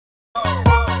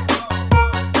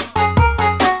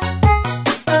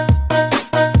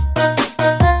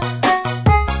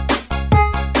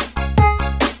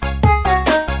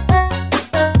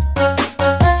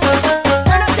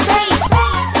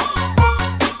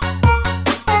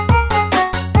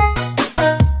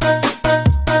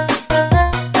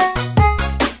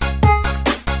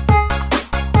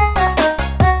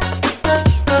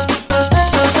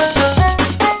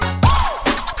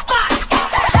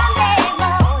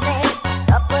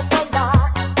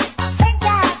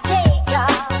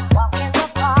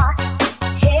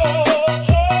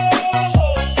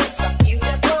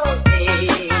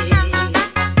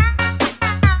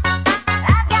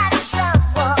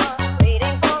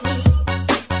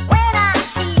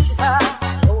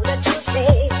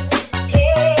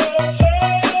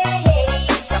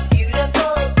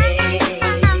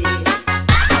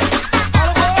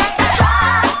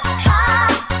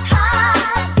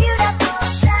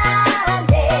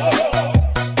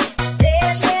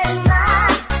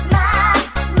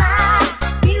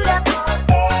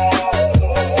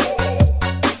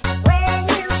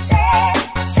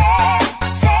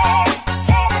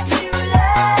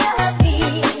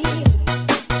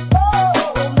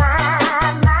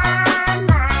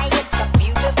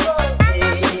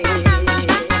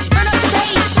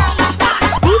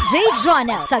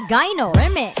Basagan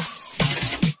Remix.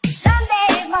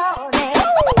 Sunday morning.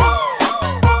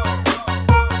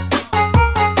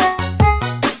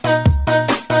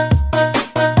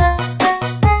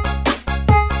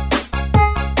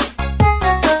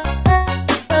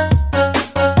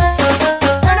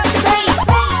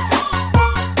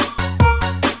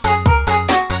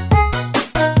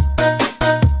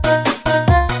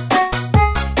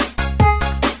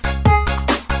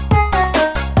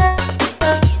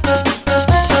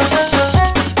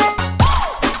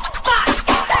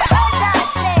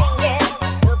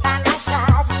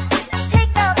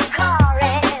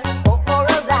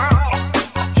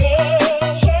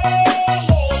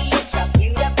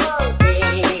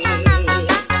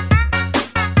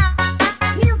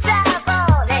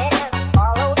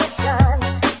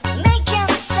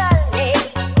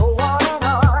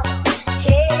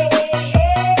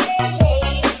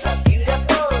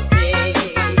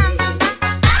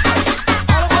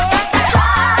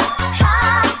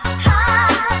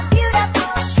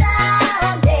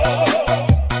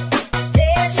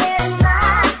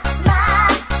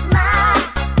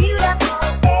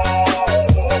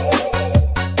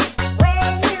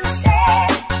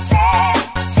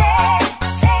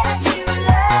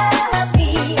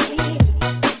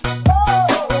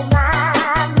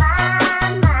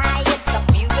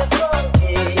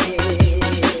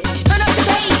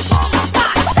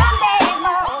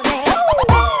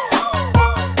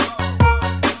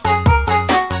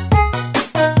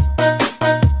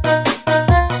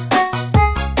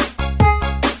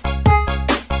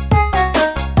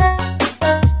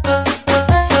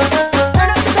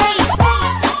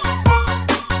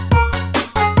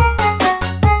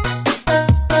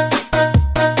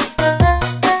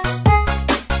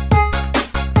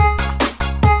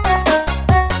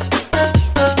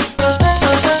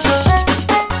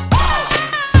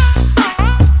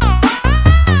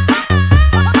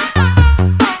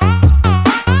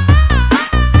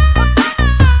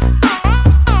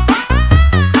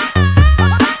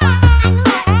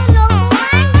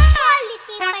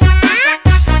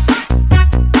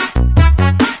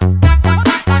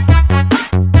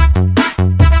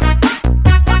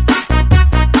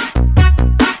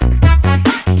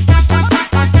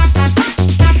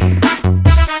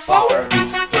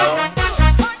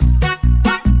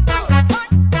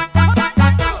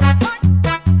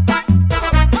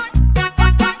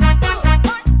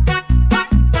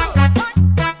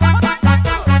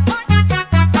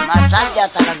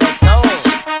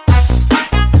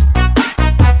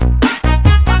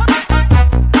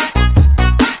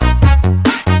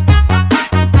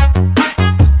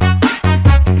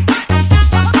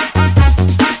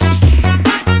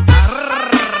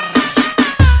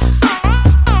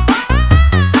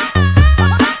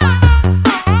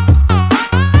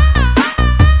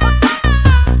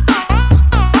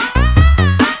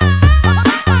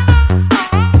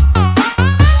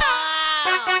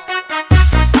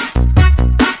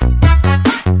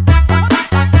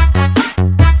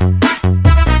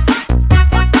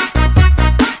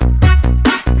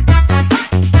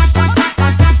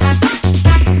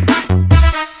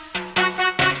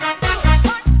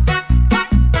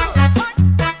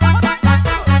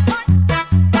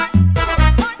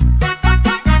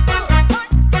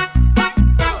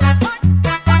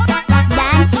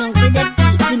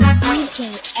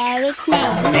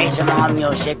 Say sa mga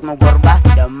music mo gorba,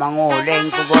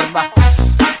 manguling ko gorba.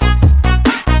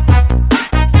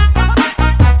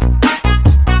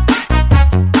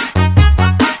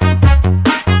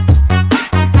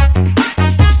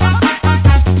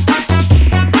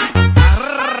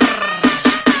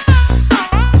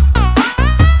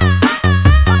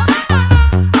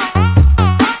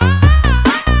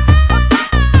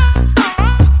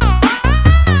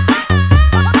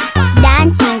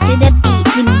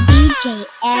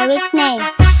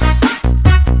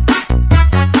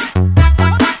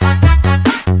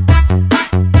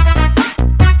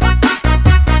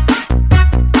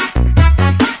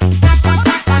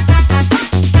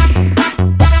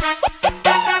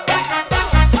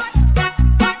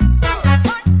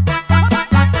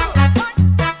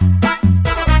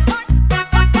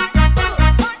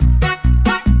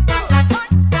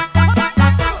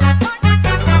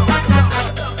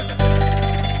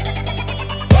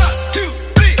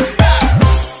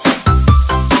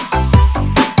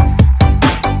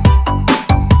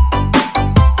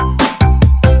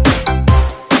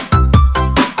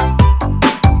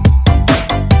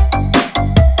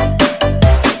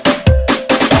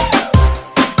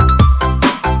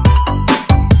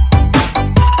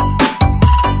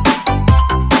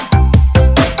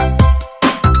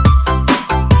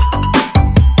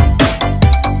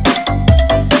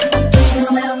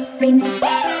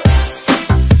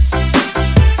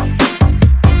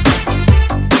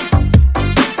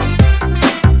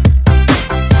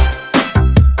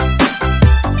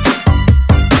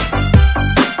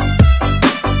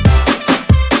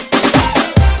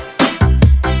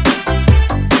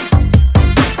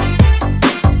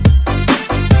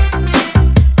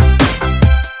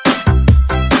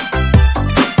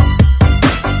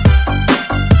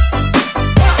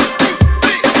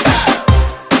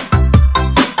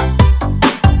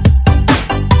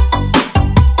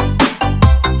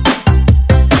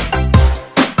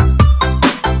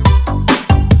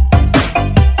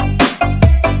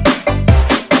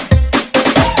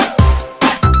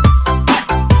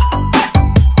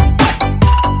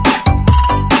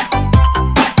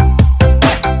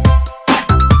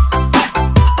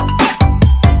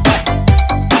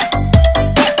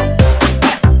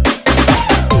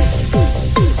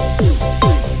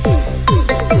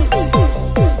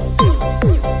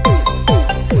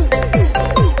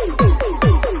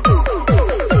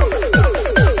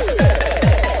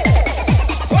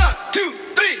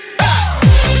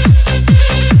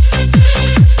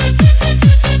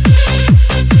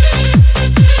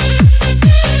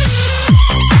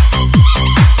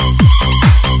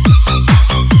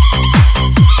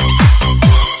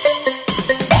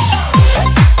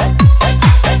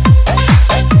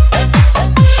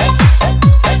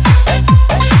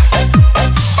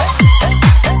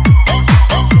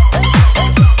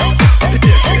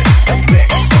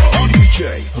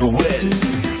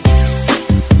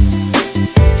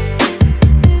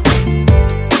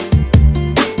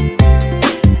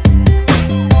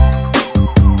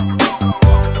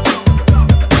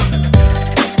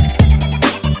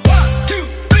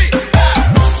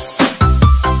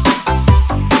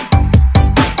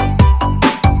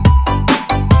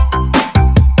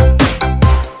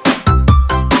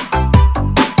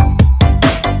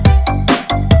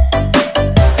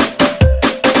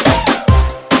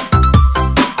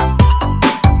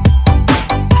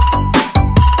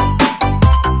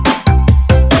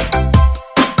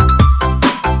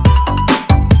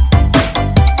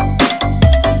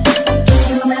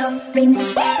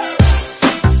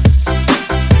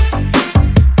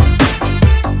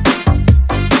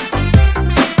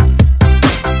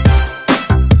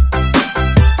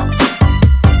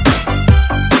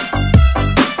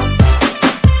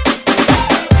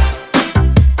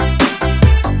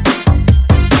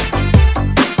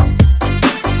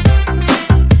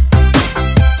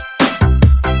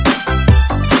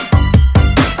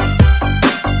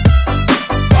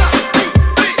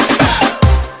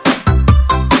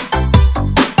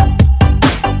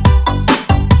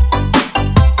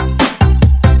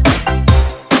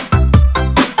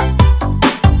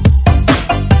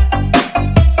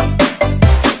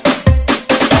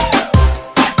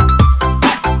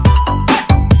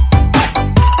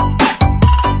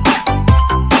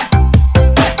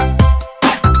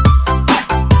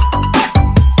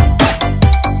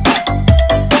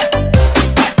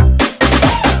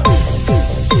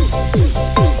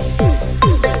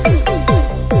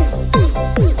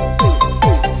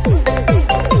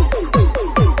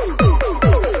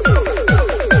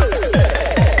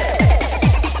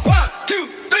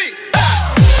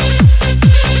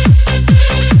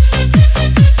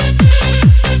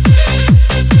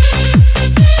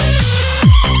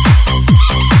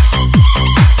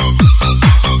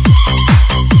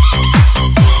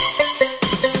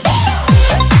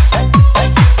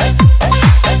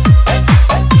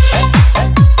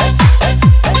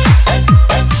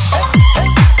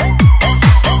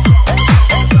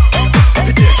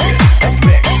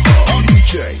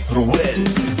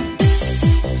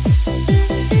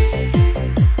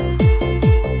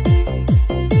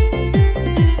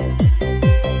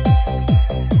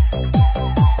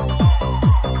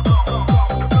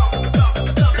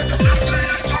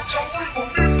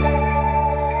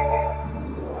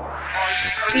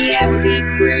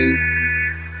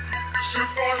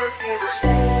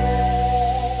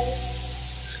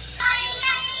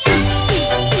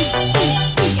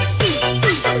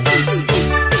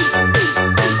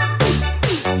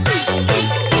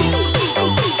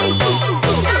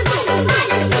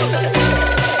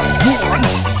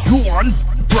 Juan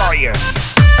Brian.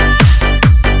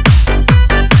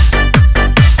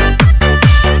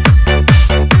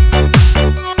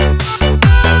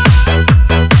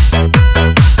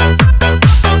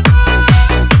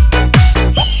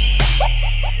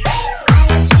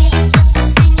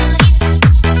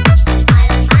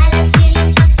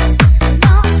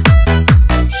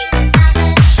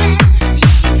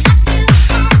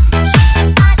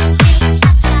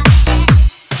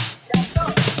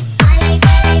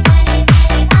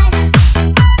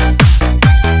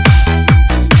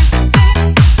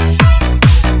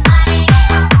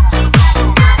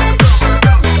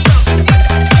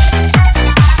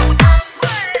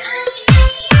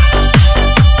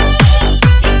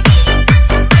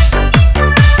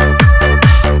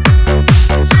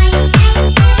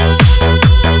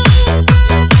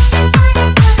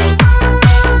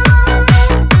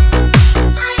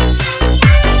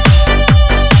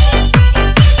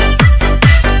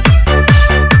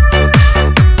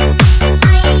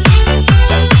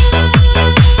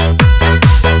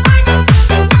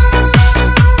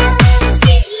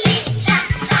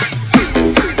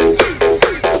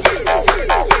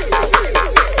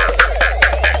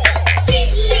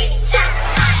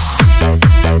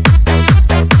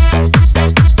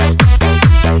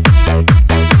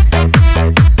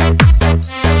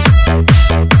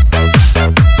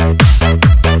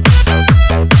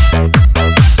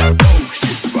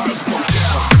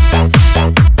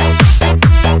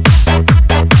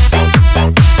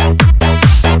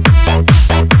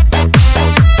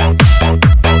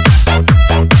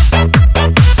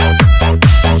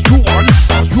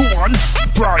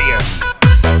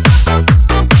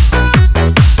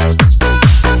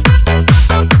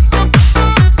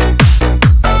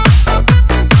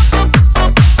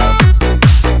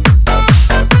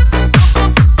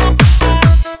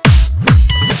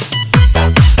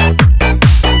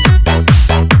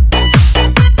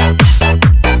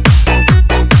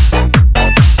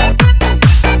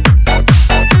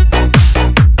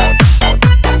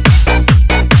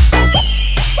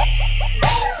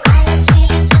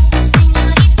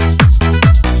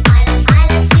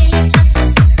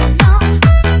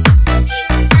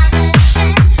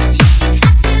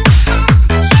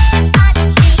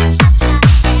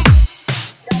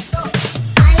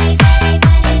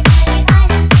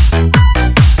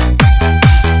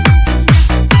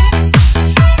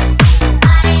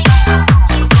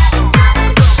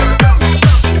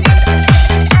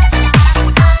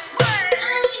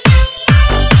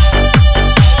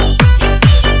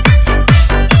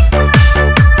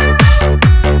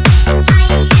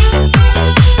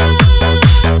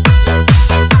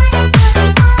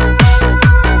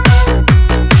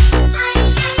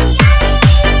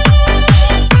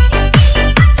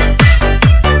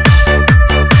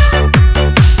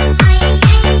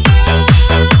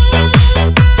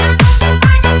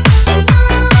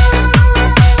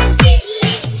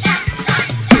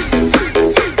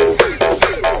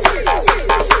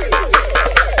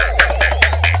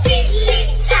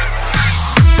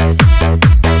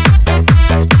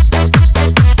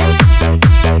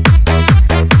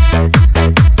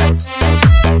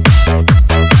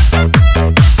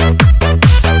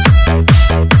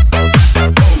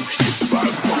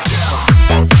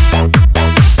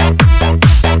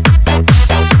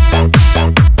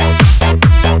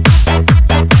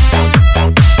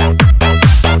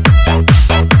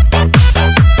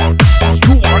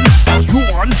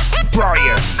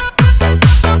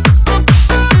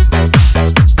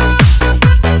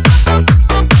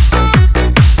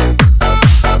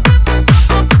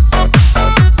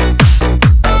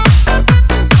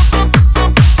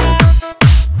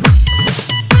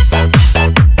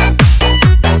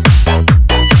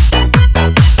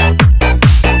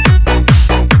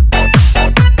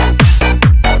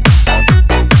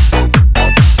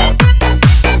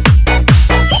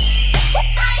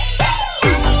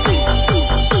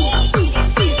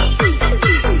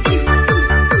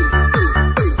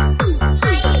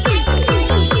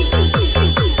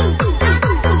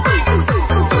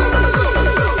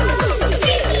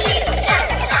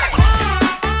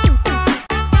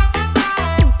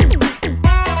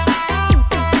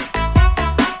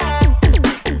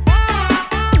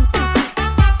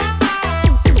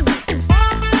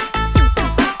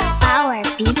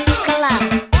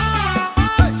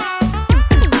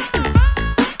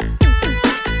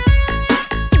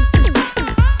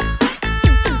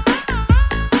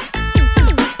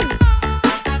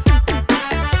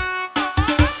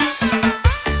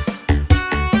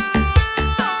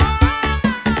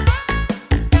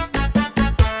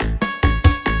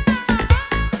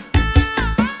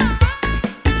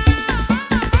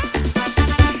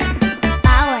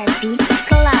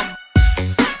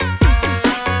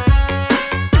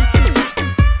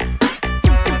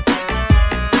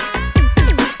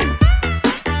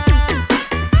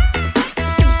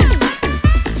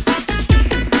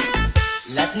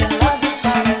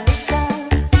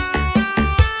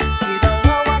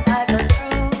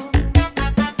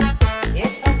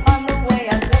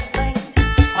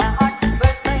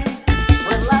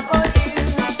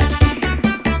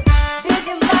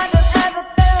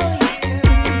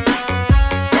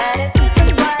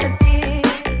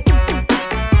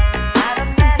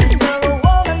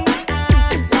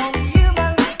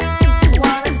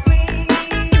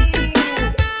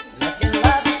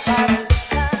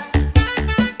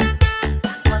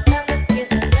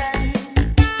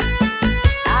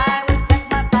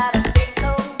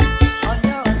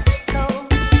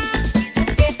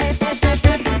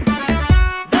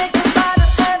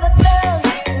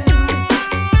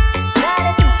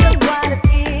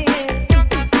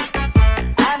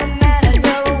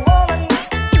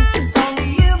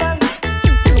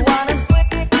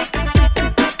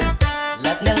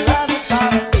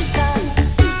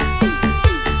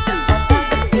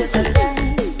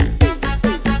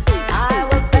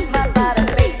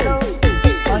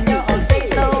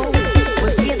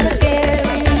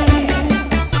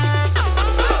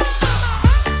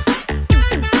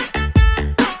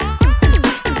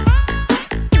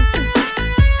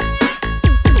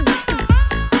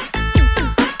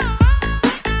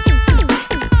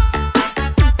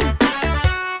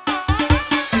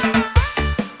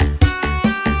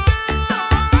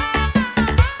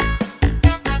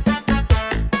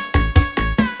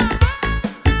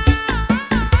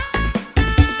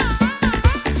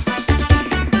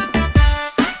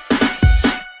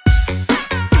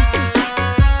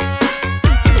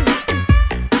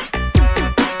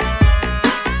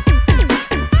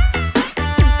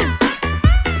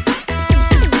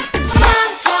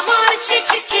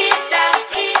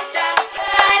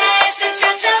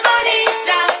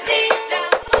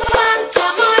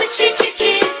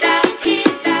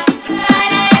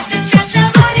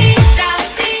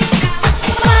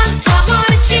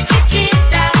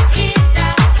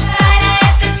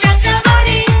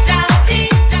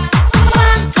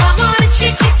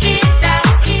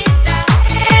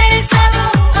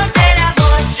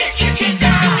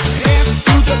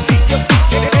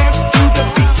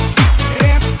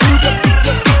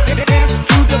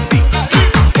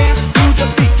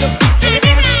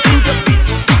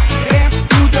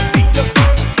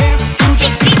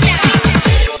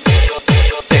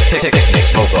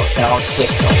 sound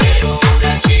system.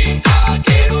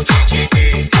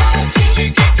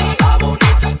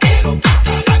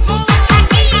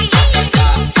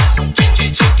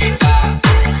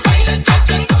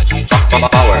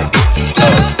 Power beats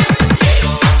low.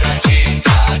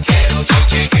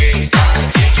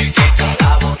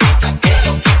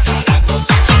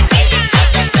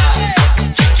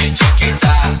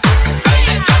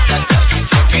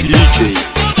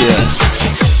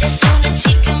 Es una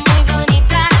chica muy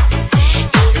bonita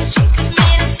y los chicos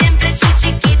miran siempre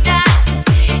chichiquita.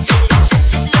 Chichichacha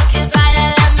es lo que baila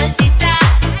la maldita.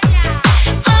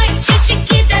 Ay,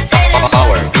 chichiquita de la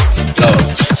Power beats low.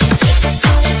 Chichiquita es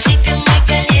una chica muy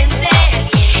caliente.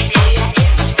 Ella es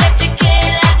más fuerte que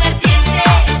el aguardiente.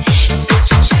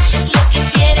 Mucho chacha es lo que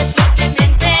quiere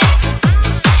fuertemente.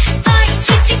 Ay,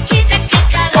 chichiquita, qué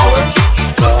calor.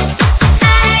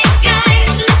 Hi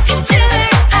guys, look into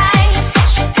her eyes.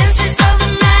 She dances all the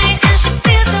night and she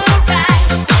feels alright.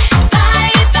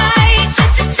 Bye bye, cha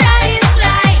cha cha is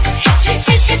like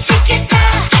chiquita,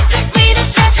 la cuido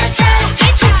cha cha cha.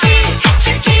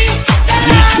 Chiquita,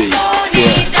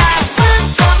 bonita,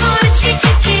 cuánto amor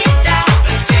chiquita.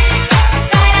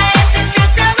 Para esta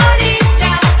chacha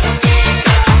bonita,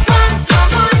 cuánto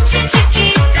amor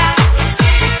chiquita.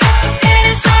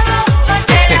 Eres amor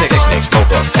de la Technics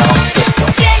mobile sound system.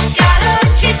 qué calor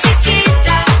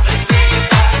chiquita.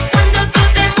 Cuando tú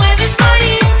te mueves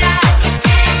bonita,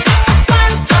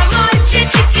 cuánto amor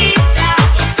chiquita.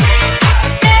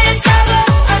 Eres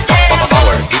amor de la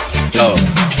Power beats low.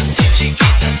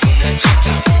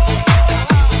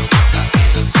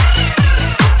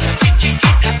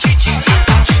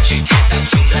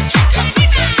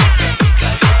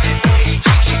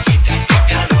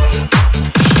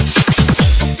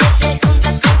 Te pregunta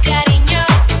con cariño,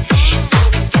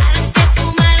 tienes ganas de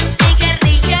fumar un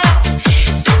cigarrillo.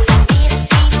 Tú la miras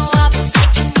y no hablas de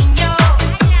que niño.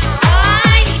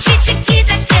 Ay,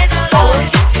 chiquita, qué dolor.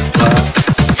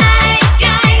 Hi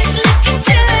guys, look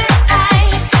into her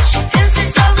eyes. She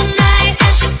dances all the night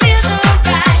and she feels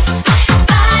alright.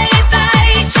 Bye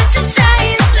bye, cha cha cha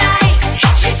is like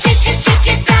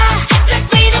chiquita, la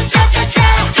cuido cha cha cha.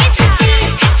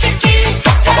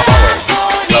 Chiquita,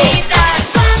 bonita,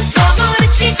 cuánto amor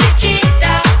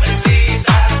chiquita.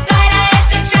 Para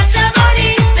esta chacha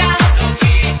bonita,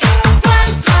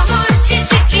 cuánto amor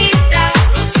chiquita.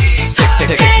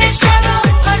 Eres amor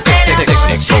de la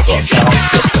Technics mobile sound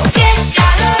system. qué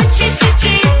calor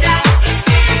chiquita.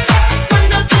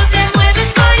 Cuando tú te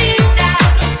mueves bonita,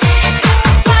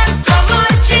 cuánto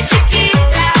amor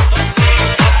chiquita.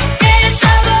 Eres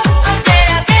amor de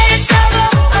la, eres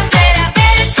amor de la,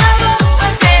 eres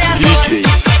amor de la.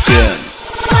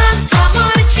 Cuánto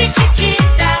amor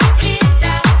chiquita.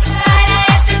 Para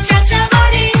esta chacha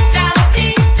bonita,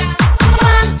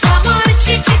 cuánto amor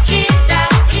chiquita.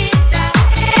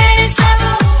 Eres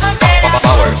amor de la.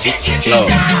 Power beats low.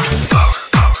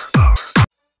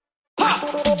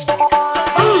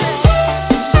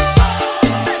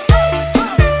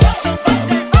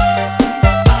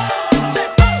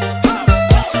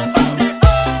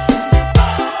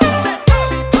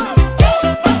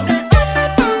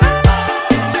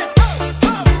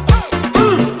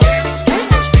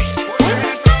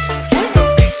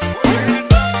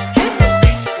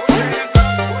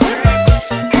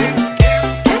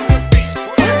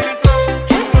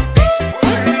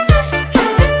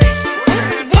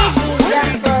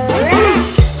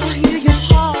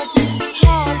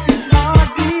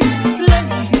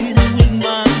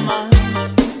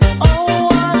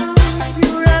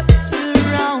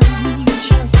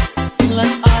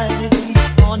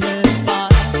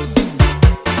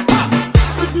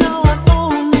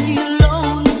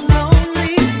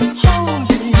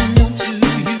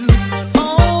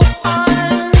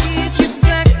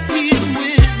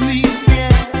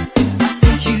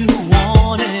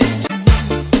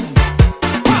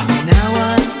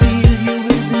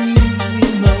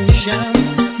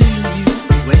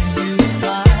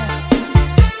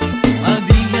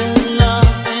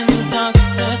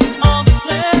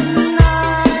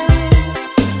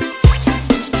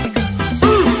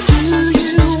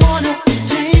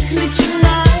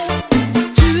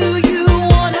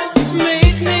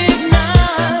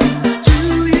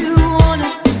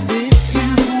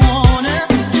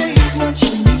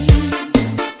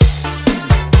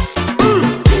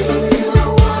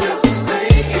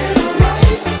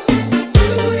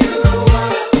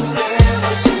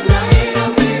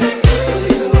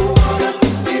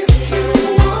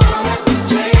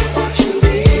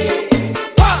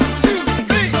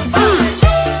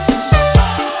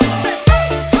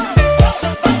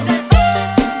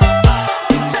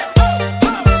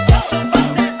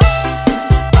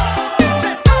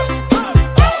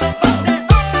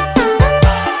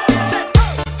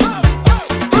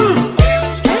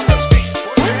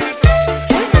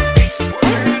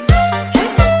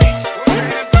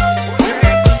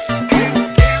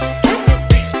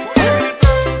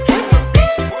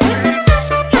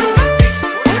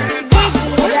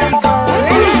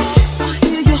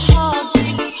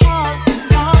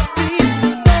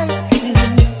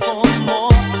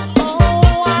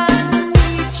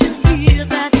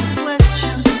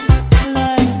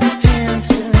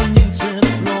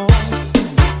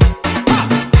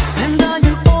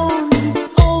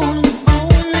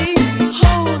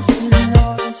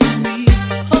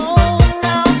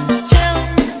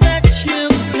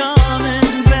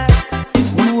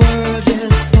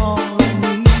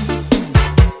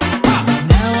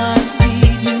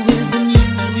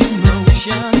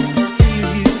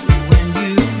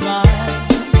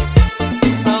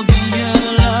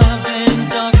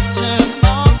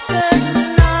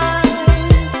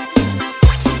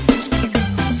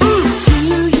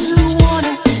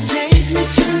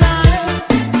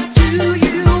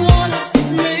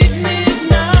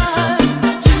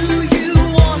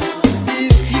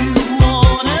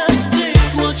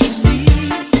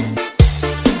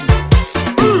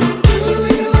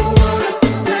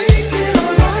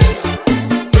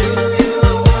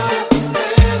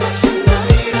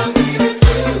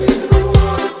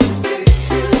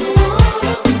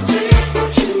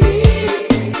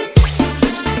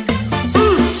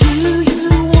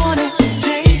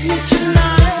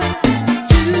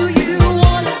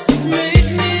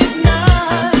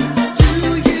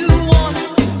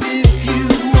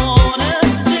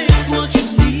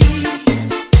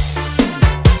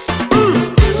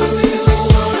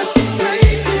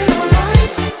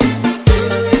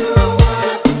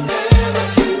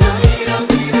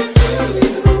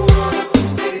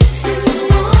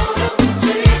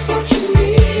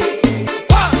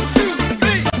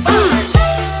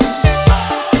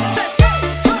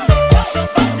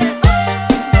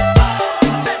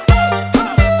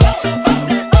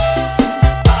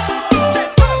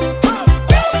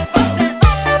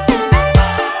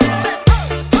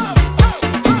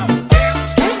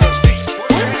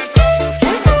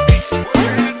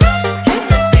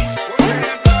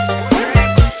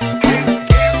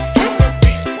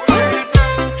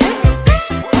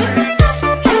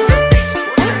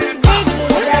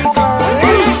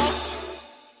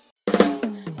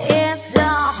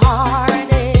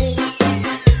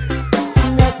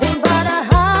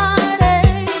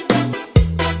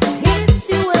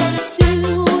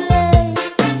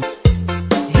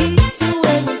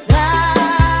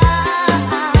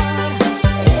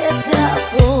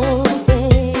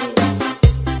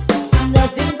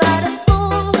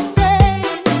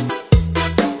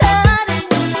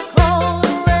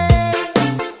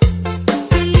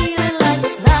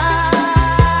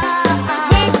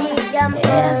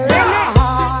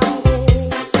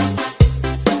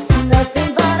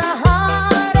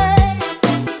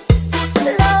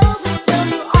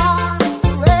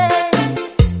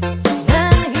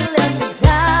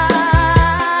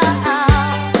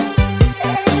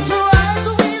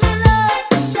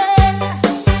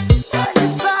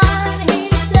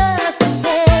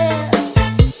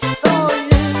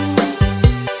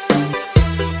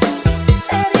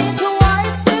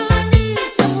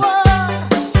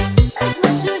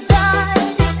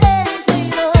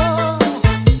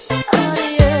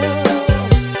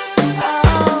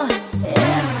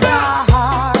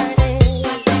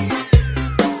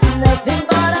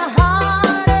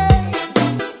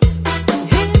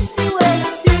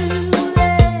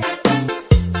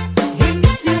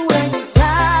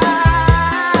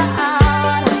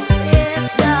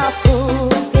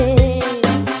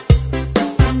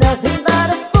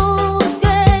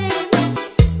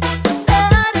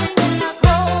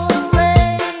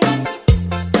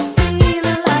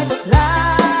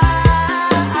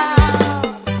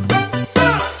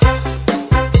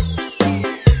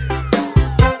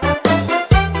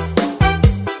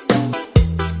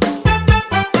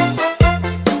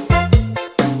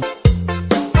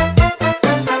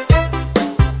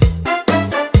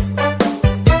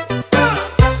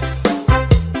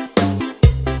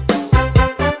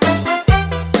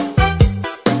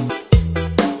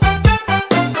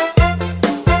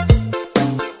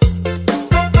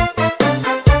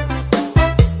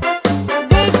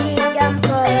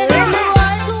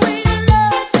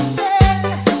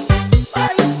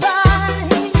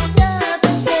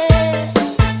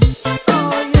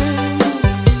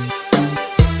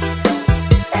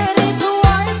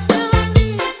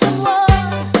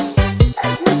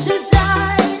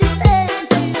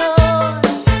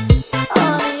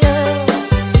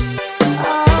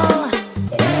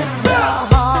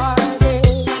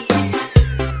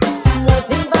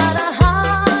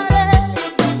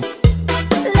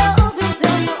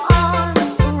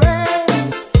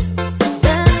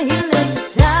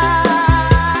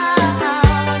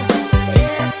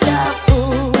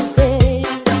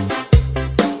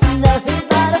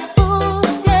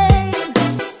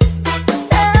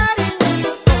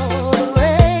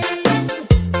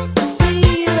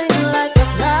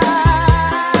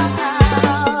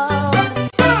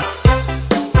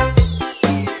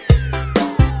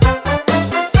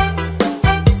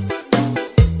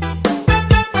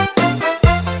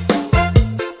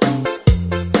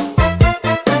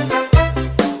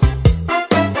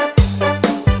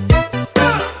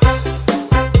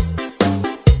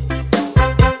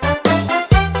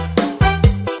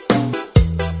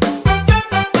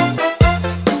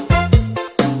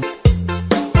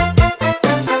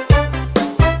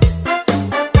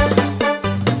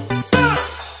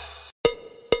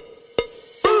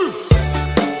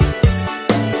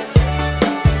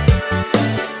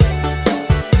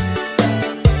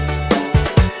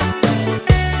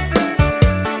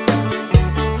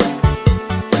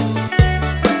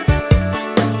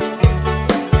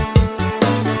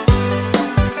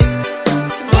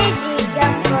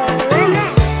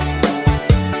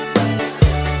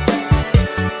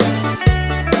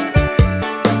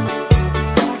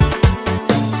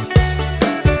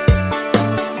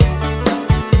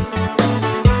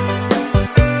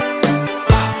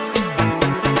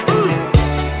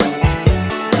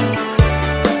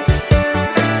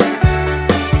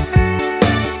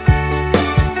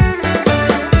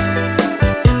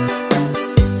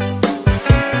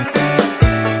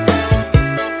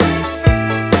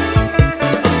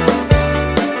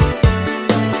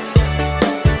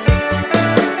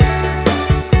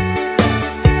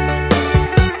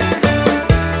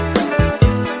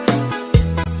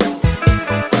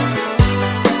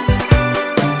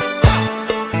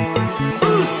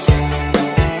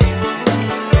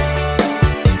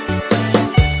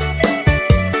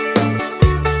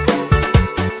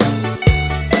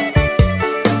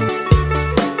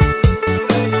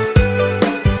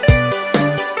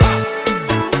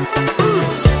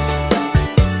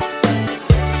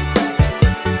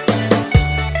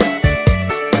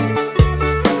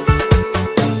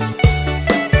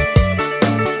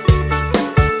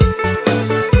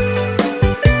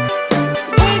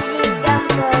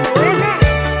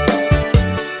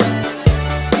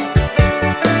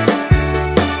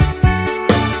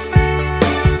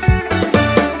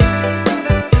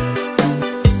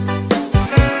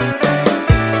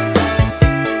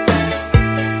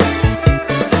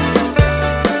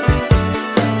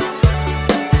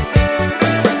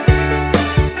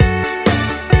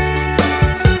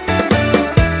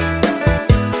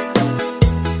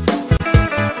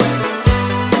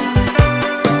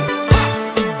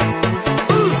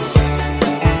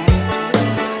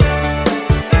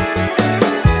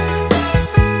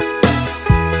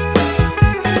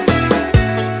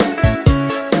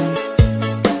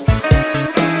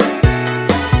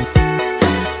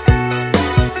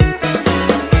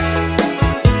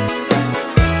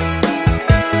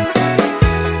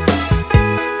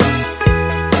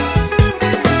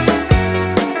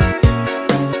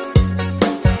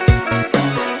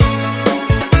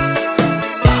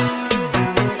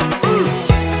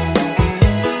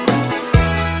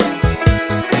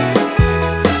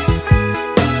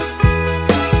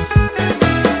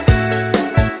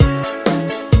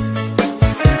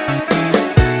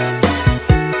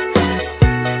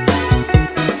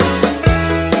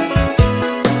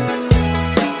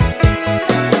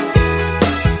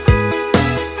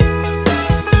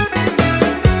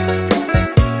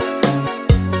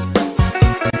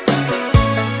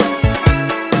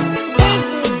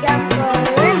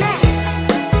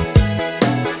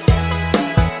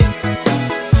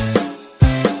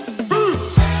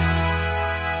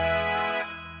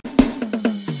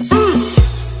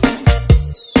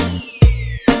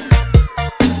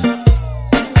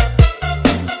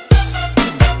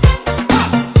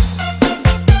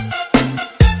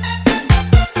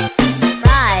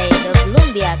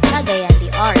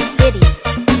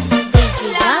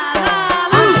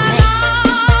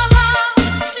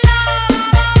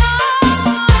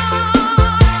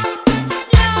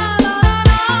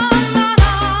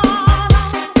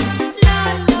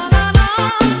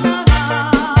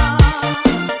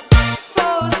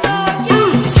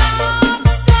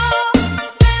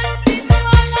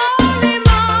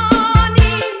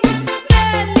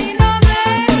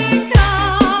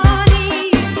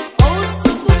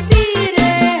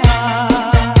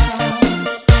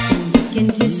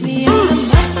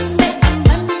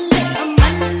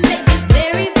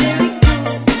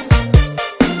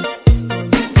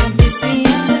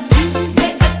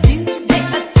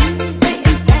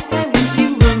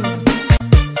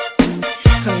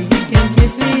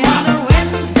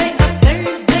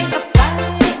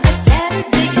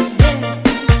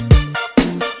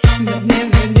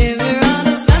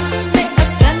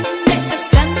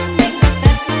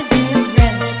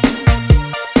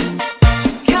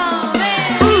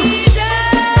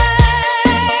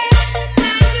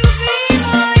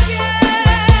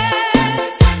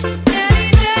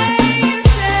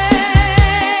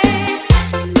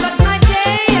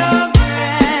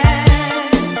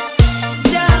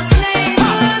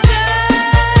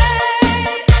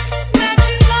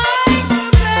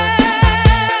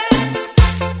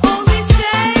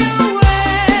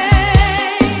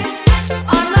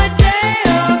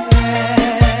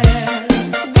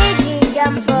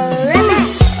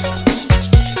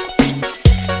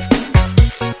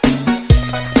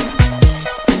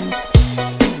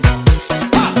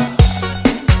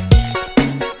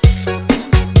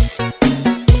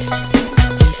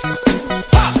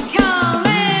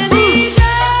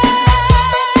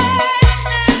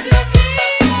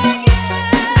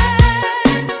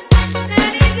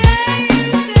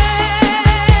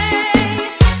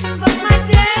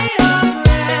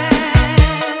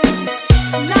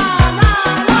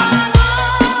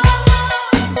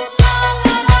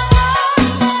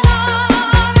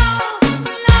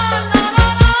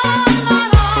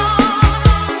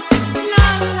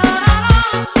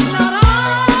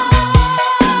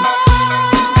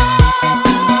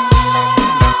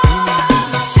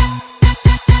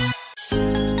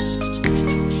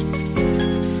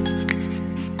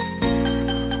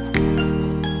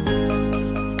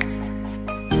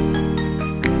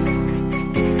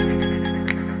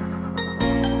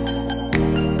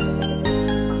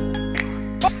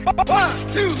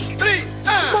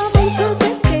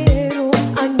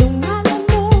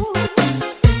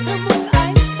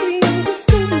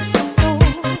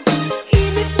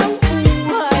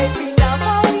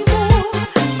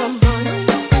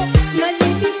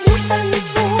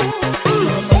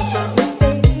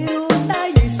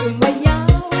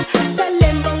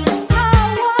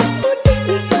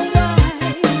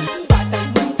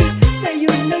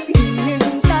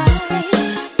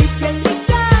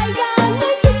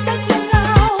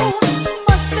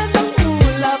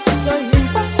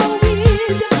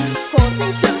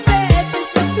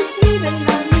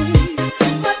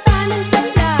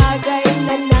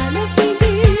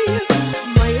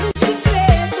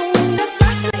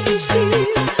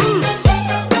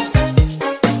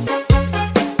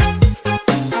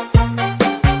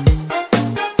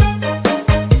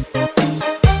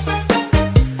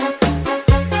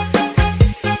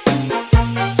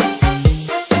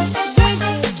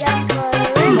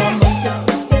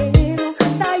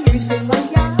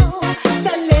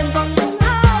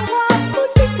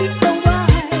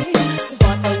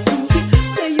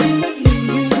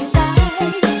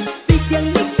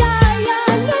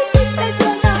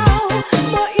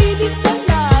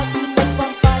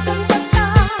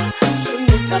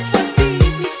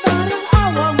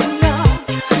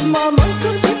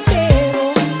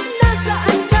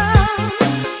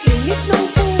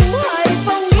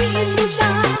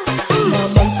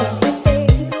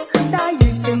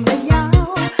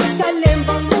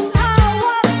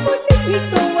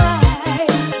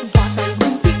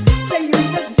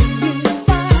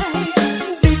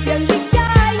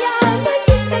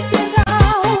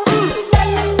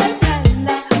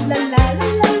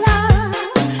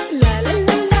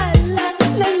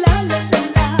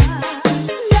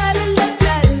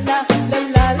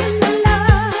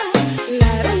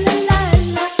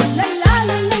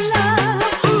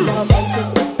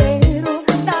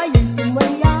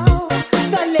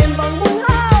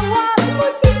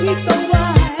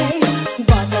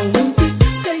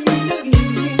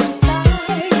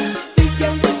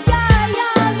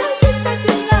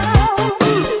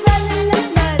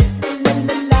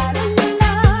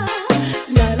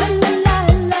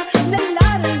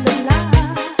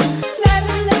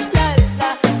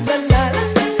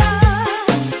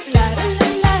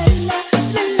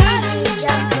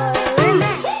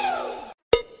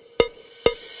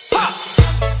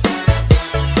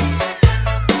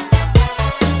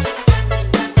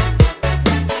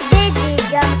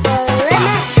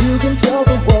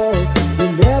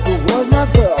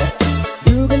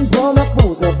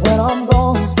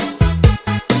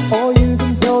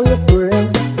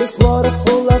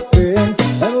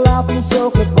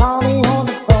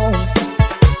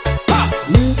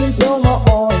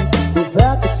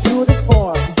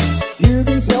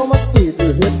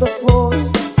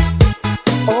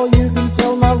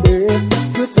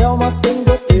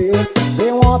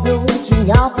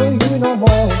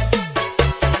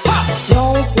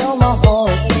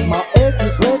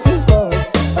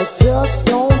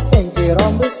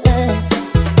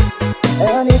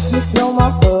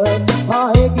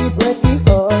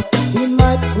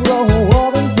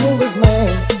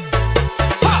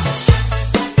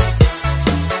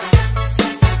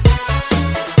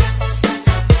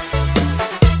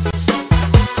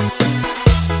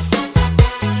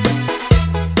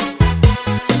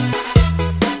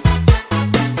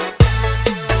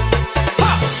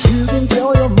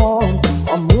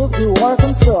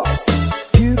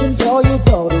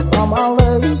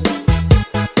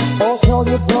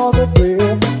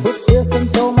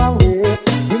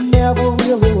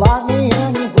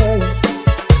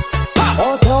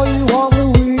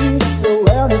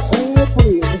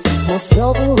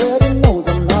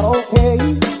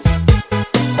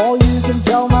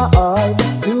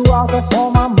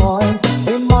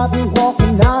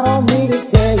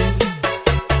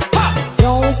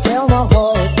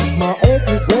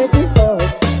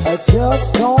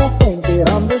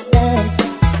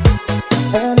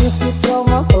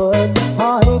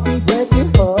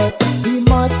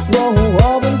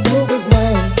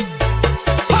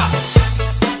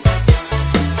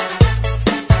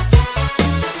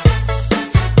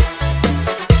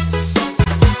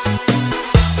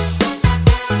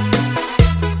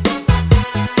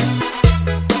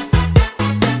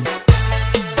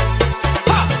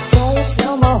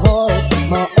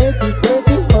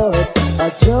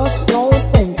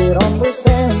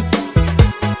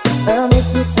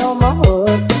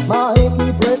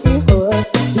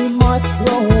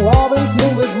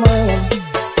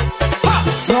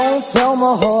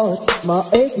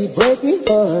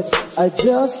 I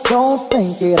just don't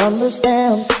think it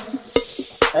understand.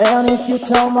 And if you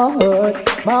tell my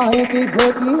hurt, my hanky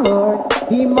breaky hurt,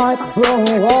 he might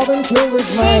grow up and kill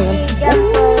his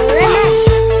man.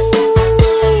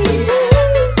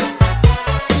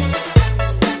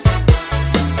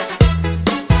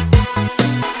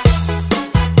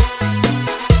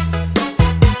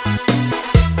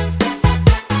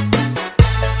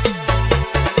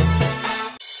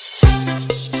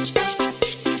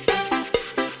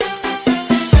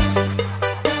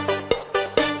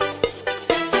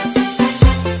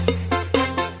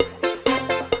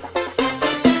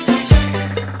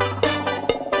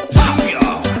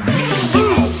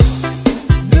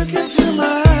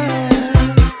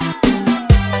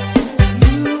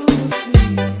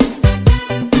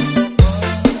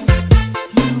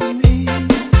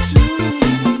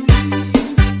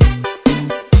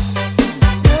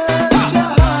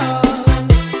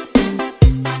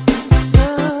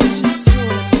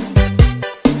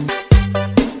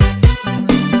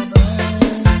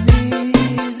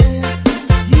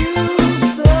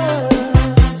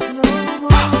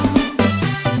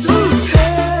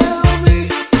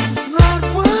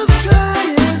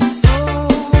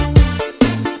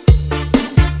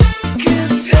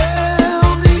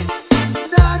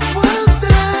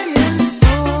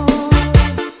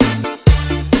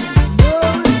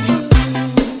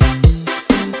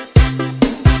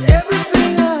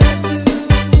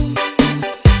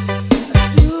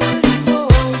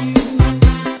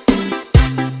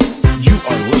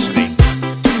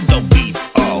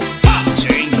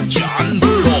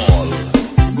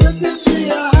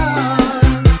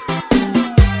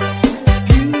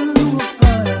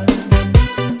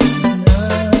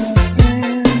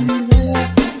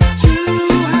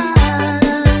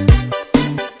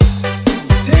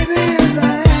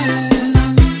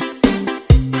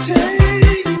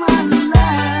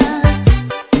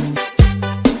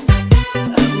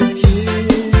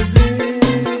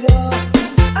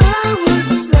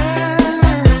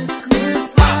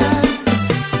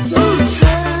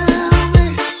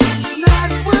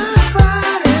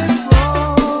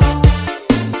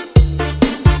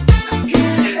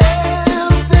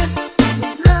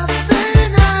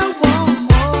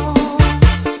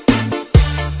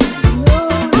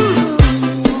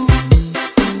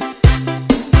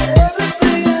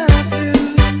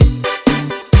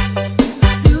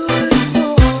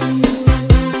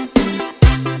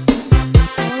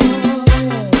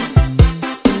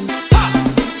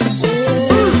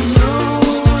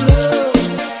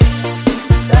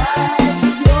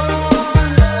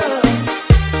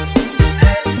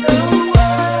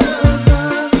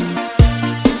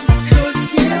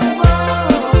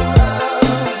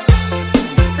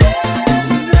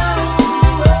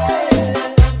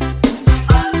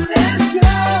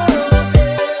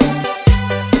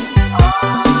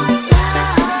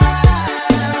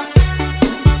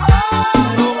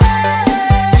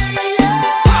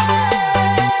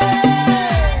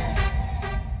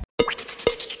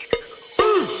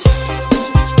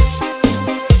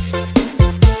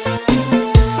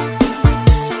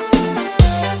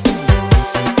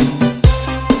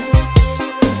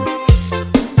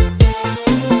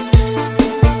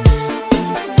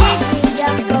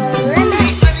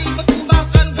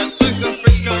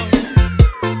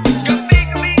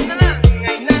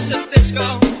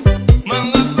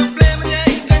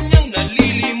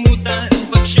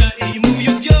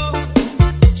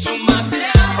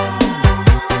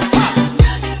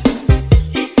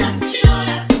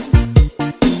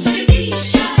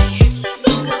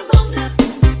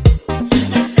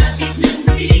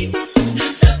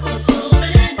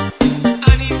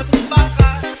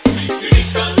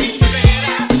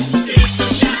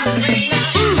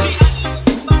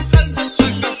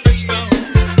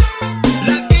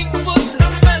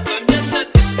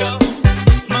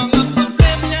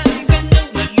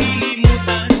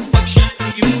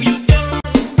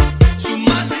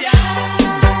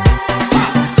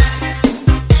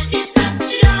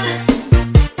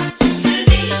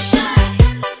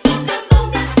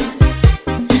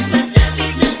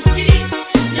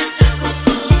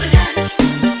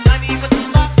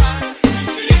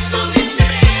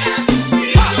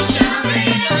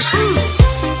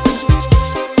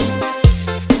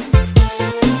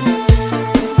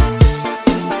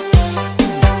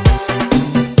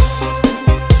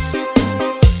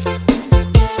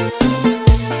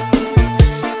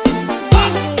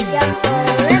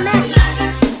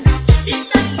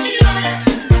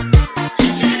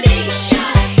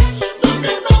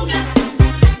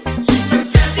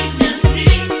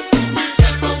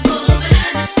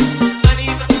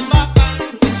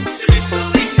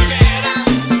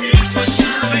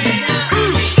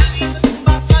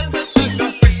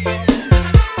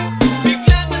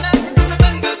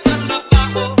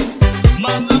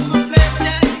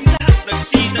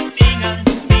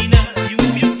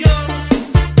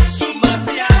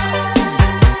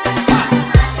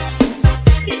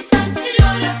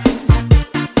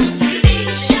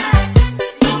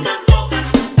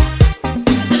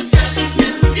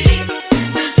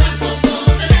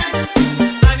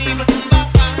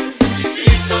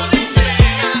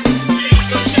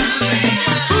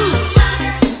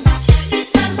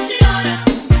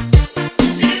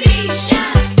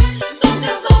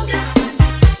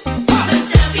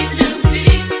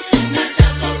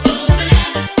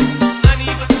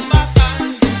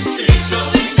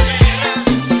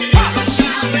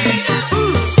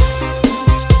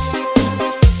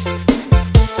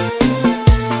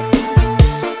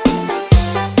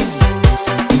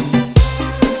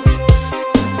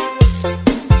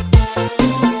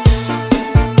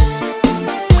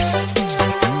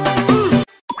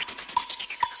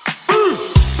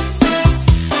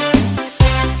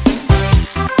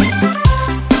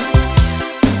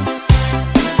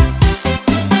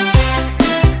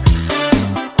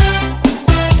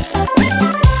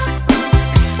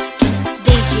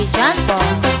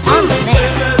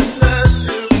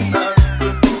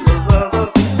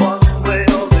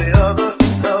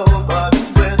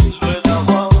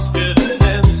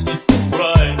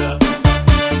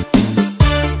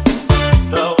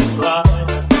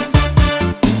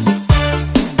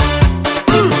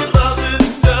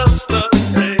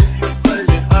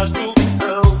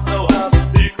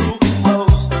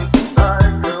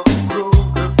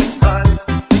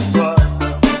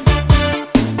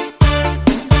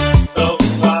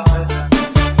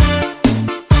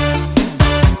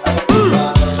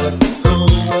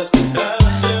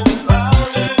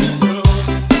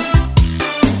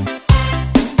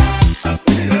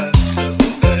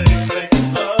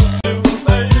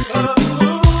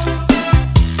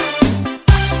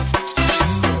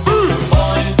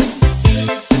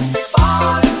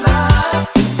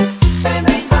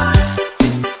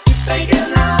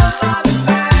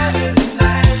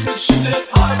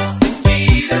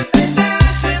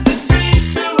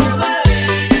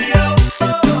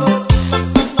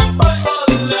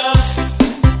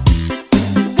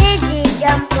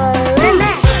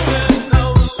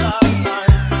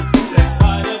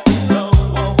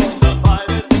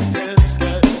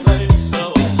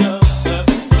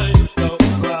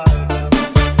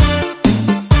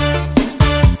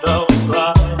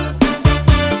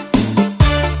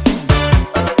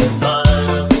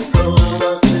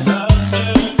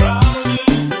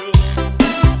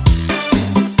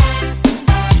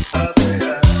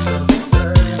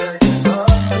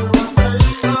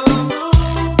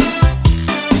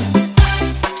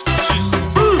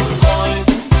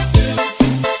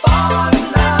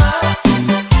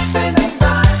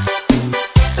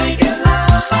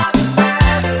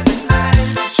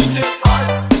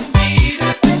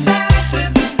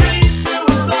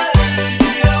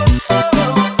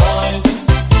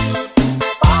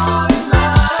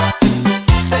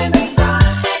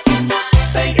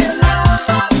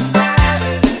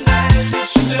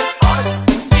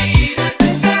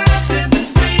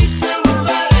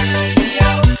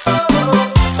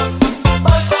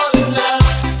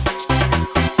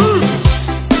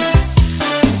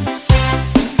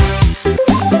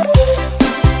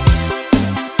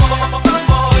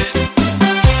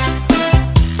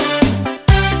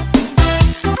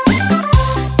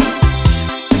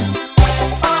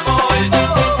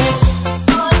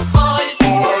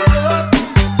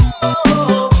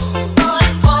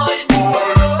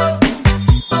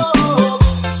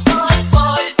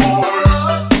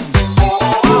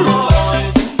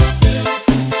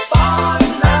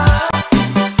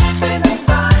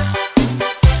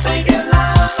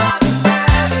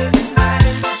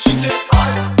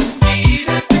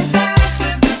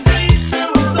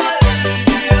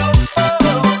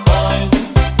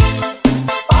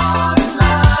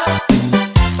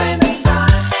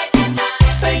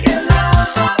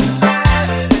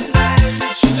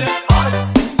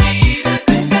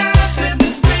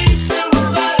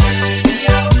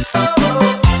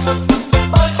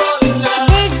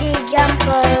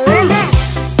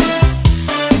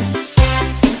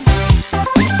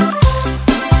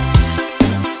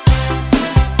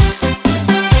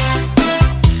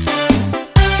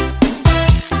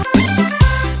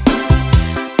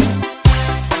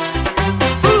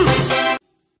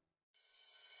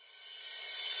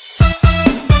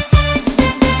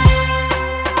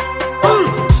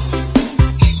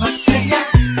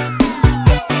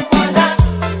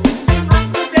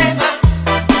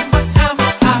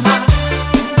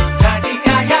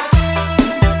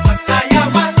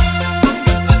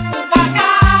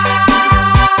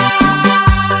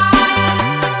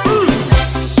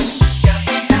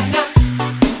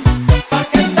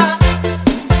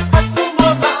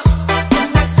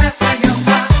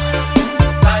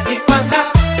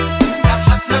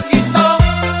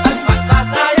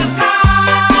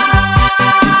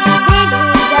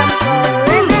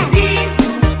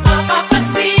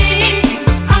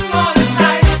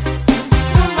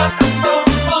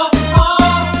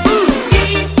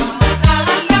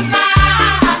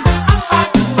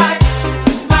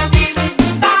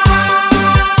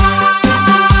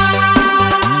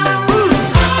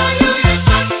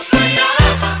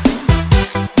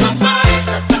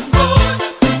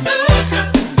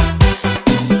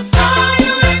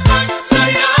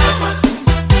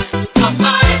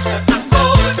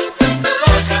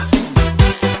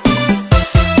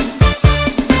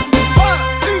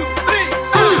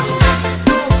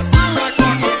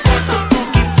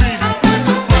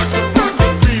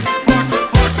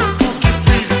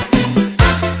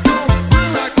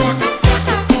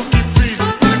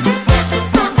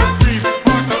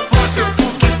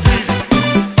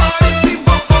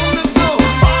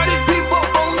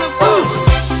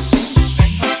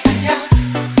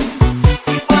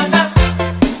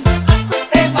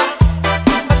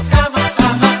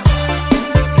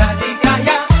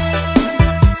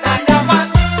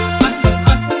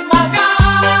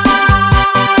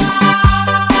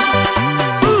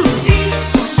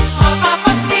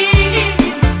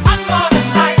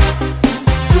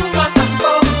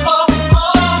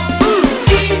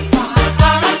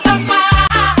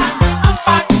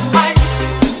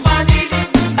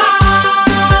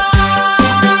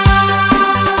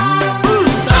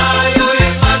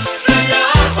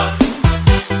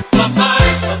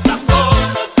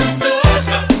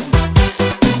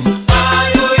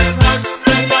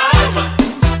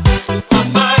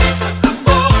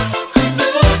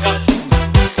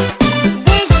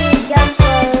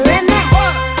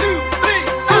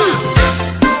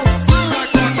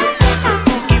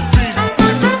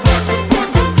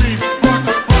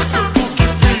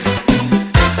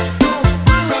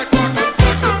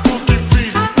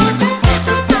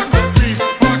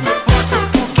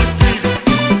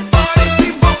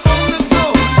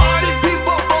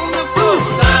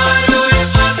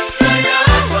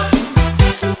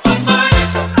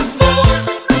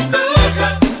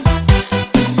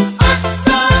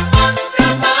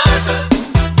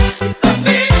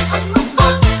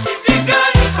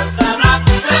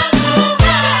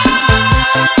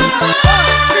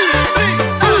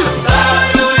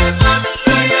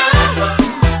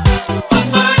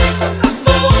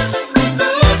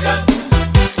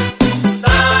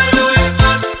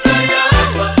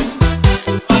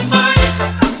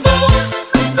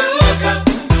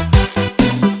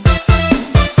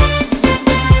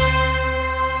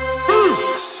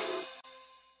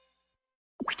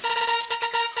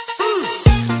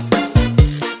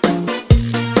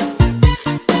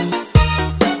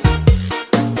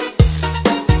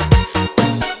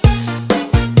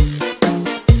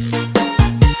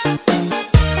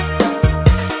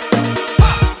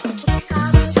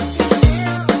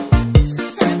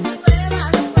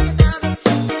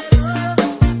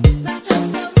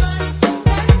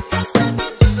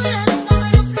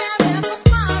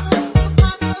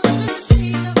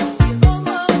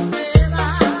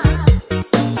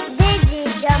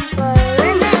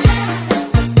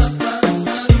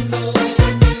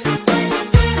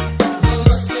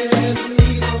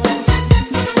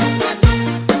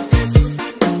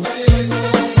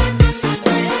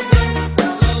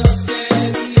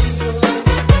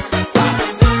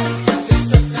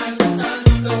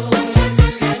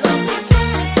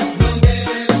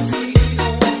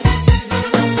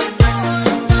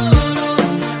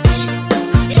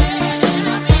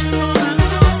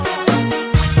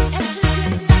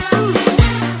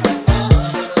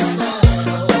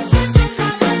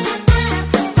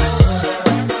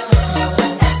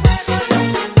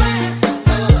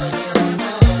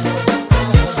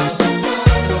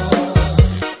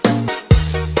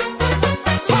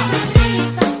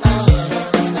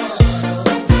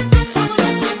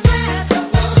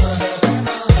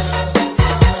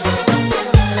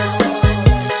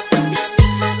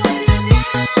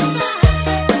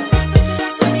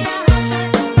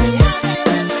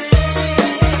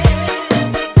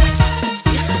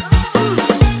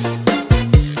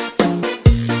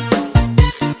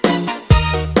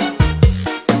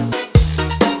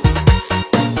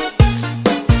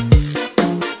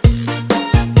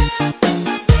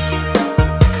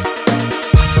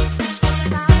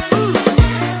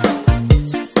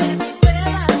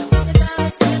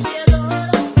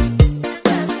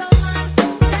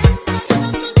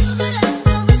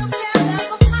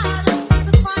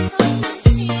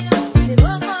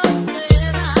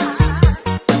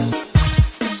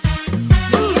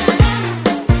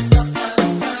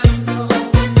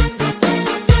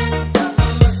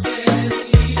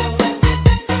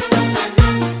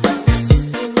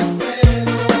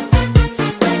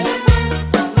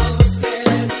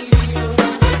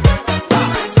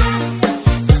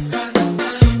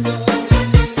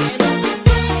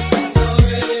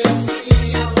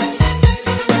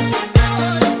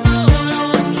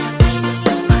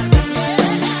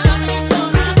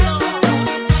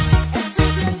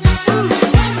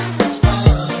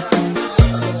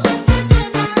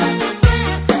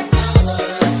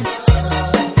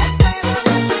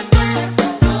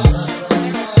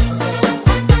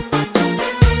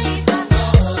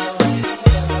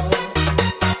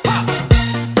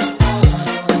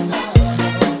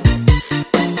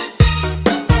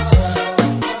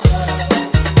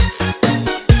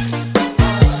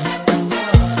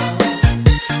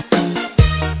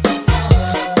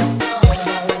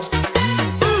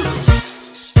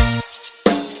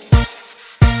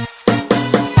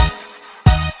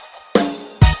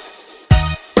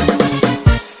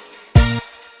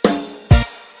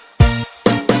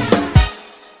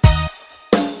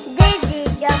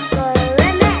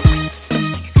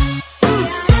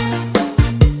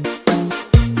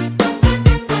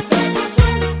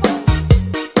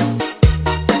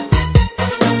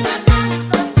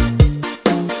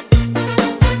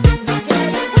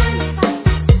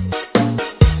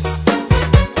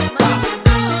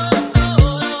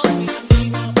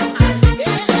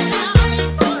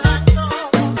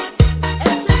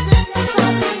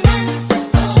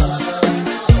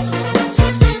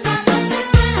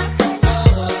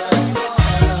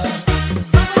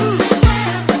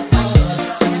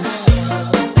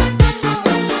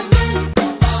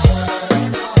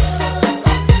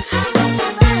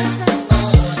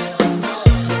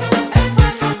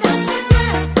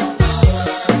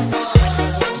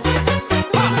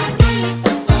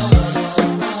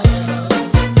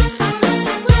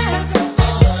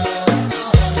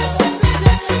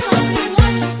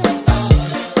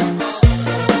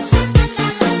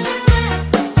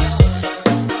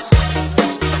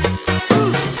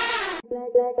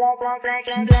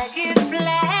 Black is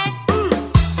black.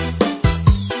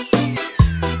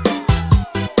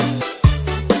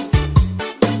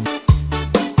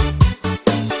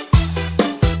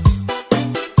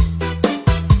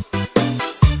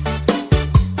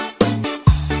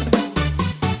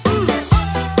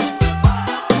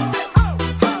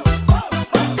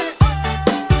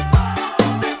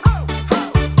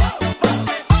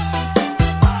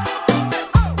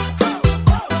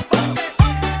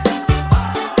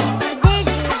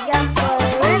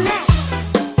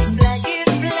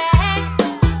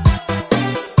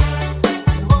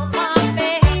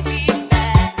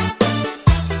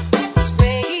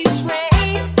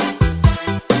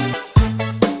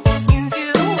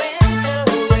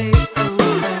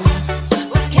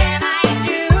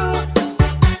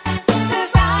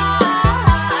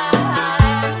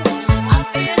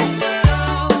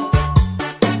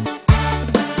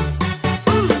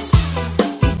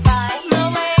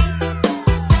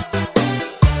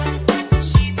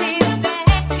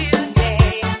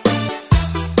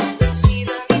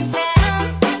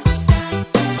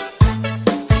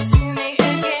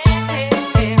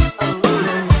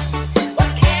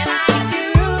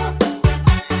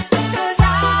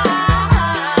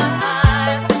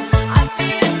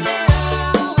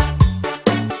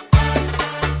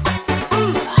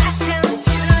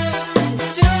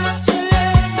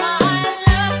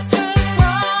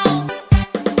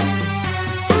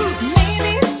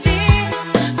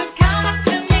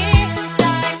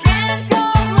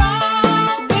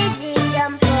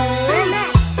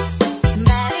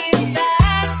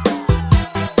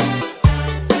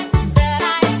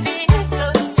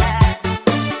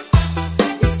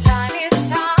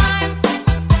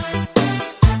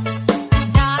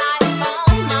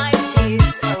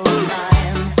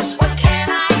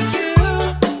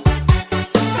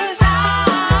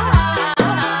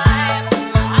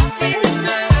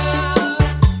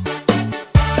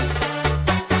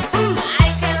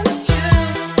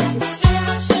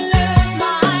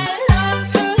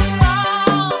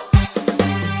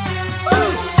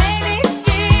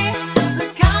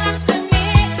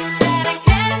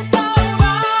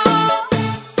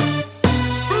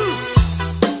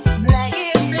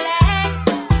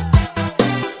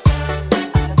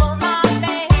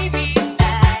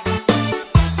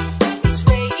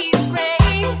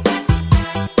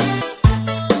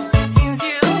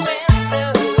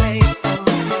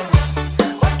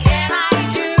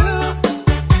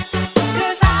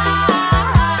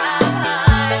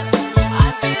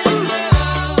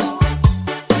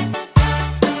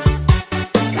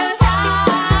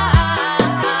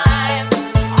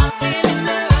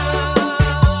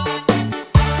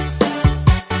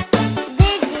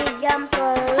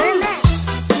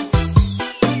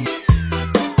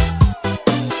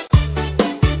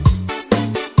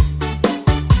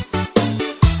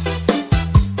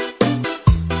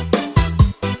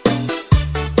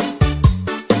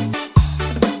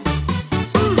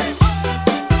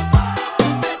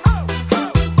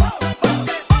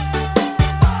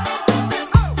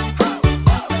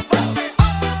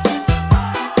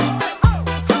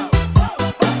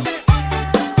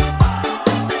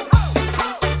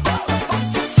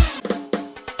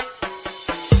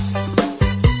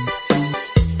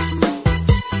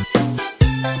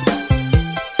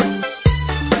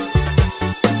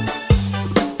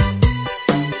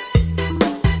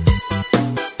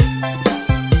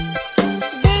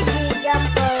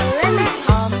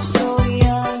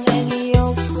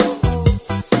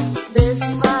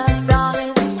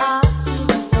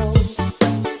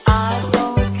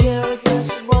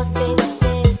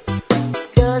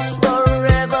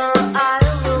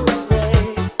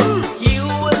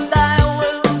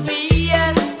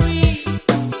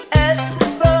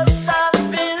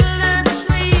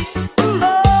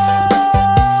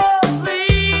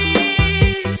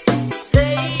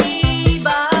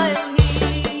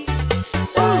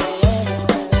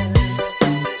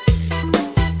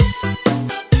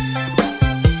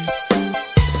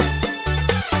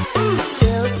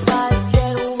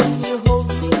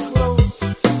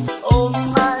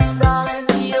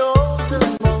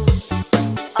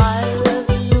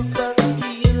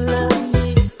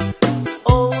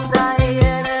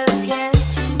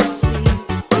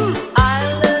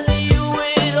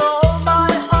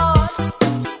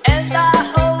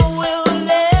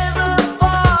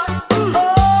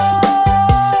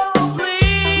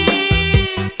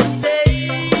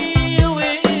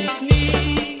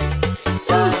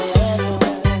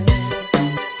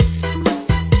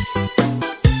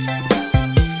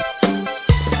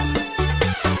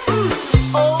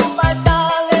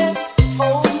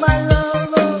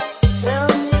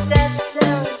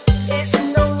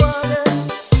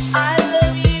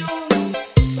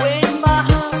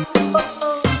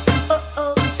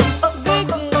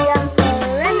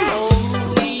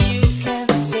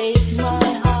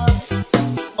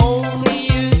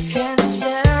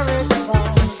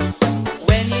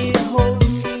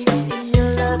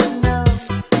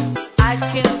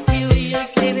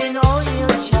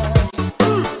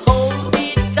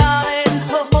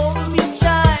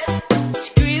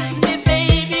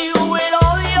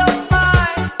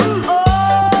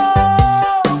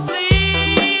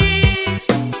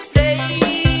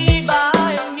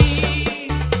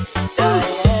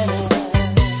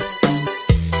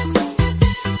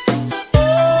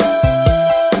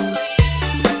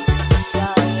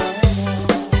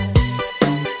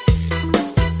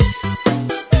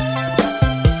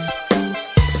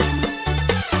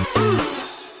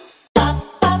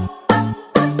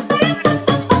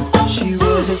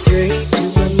 afraid to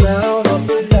come out of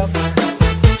the locker.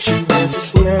 She was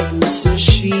as nervous as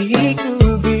she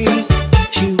could be.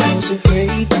 She was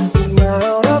afraid to come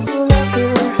out of the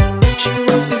locker. She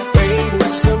was afraid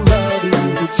that somebody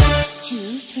would see.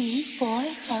 2, 3, 4,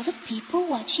 tell the people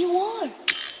what she wore.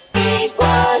 It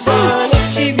was an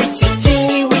itsy bitsy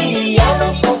teeny weeny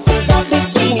yellow polka dot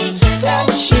bikini that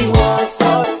she wore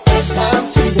for the first time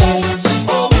today.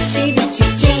 An itsy bitsy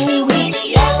teeny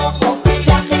weeny yellow polka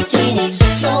dot bikini,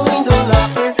 so in the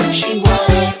locker she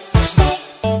wanted to stay.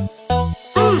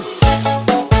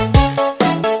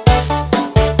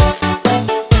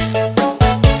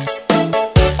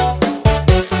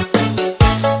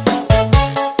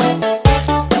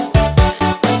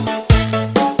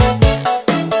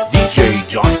 DJ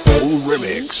John Paul 2,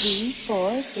 Remix. 3,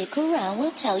 4, stick around,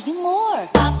 we'll tell you more.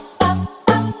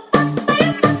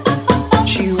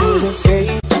 She was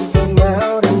afraid to come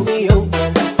out in the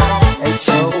open, and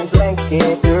so a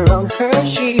blanket around her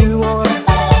she wore.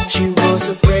 She was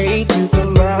afraid to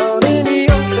come out in the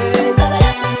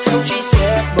open, so she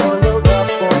sat bundled up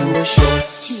on the shore.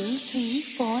 2, 3,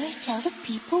 4, tell the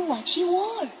people what she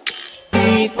wore.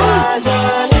 It was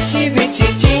an itsy bitsy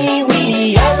teeny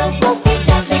weeny yellow polka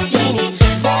dot bikini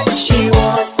that she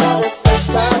wore for the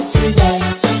first time today.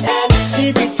 An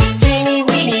itsy bitsy teeny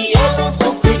weeny yellow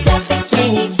polka dot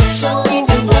bikini, so in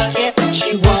the blanket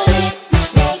she wanted to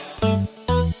stay.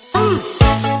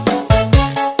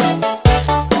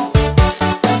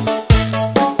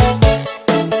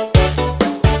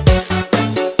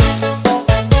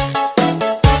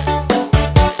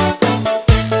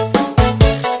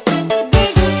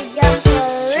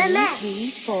 Remix. 3,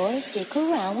 4, stick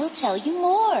around, we'll tell you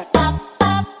more.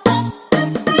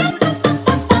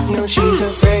 Now she's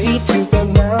afraid to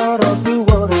come out of the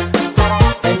water,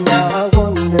 and now I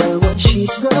wonder what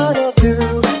she's gonna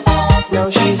do. Now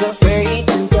she's afraid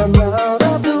to come out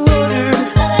of the water,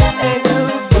 and her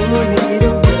poor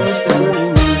little girl's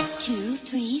turning me. 2,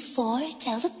 3, 4,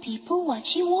 tell the people what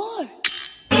she wore.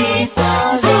 It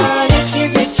was an itsy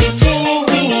bitsy teeny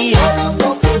weeny yellow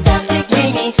polka dot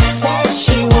bikini that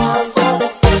she wore for the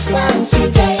first time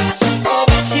today. An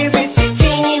itsy bitsy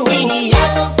teeny weeny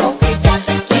yellow polka dot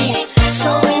bikini,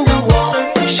 so in the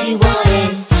water she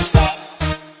wanted to stay.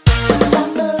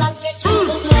 From the locker to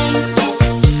the flame,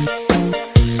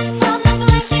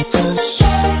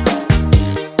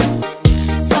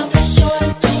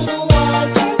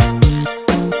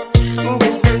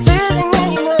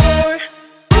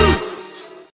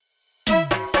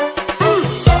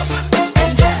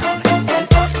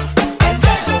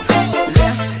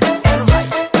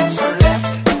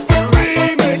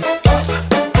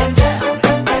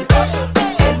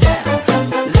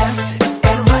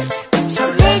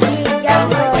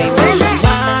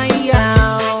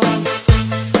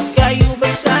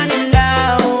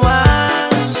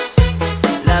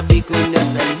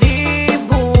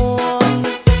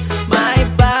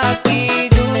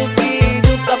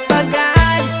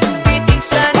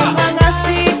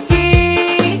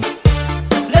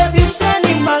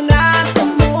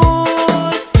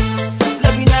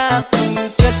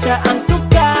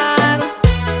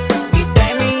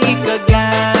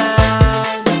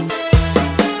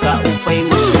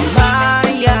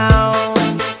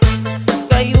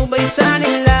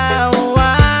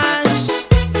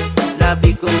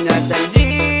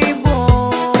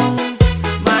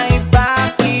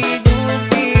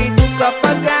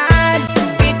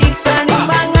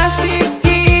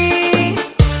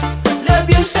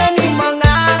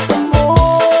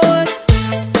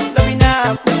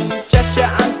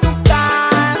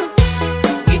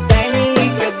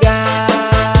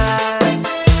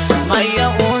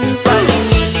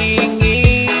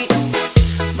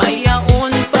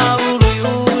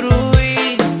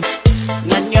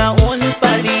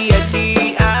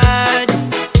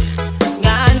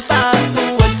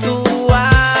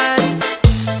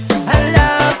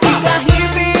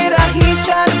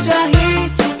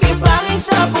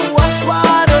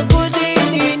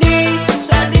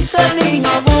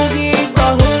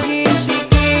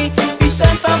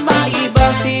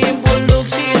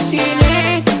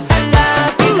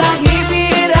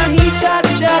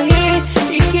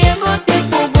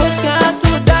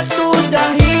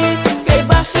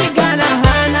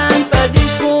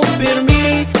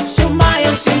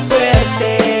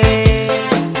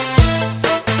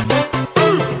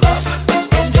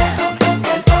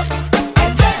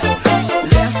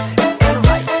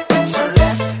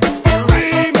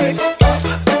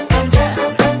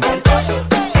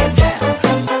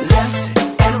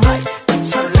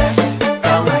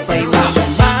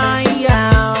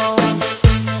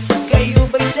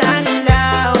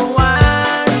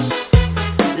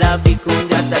 labi kong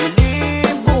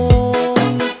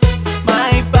natalibong.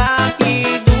 May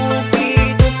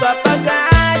pakidukido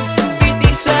kapagad,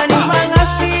 pitisan ni mga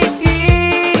siki,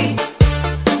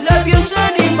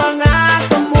 labyusan ni mga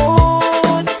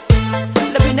kamot.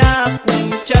 Labi na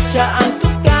kung tsa-tsa ang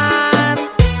tukar,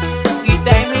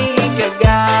 kita'y may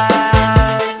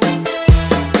kagat.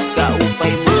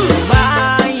 Kaupay mo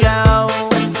sumayaw,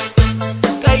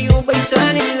 kayo ba'y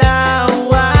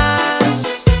sanilawas?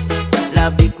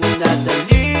 Labi kong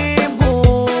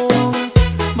natalibong,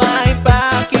 may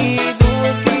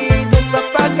pakidukido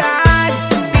kapagad,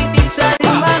 pitisan ni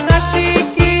mga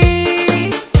siki,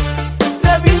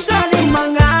 labyusan ni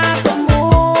mga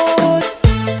kamot.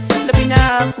 Labi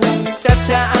na kung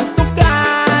tsa-tsa ang tukar,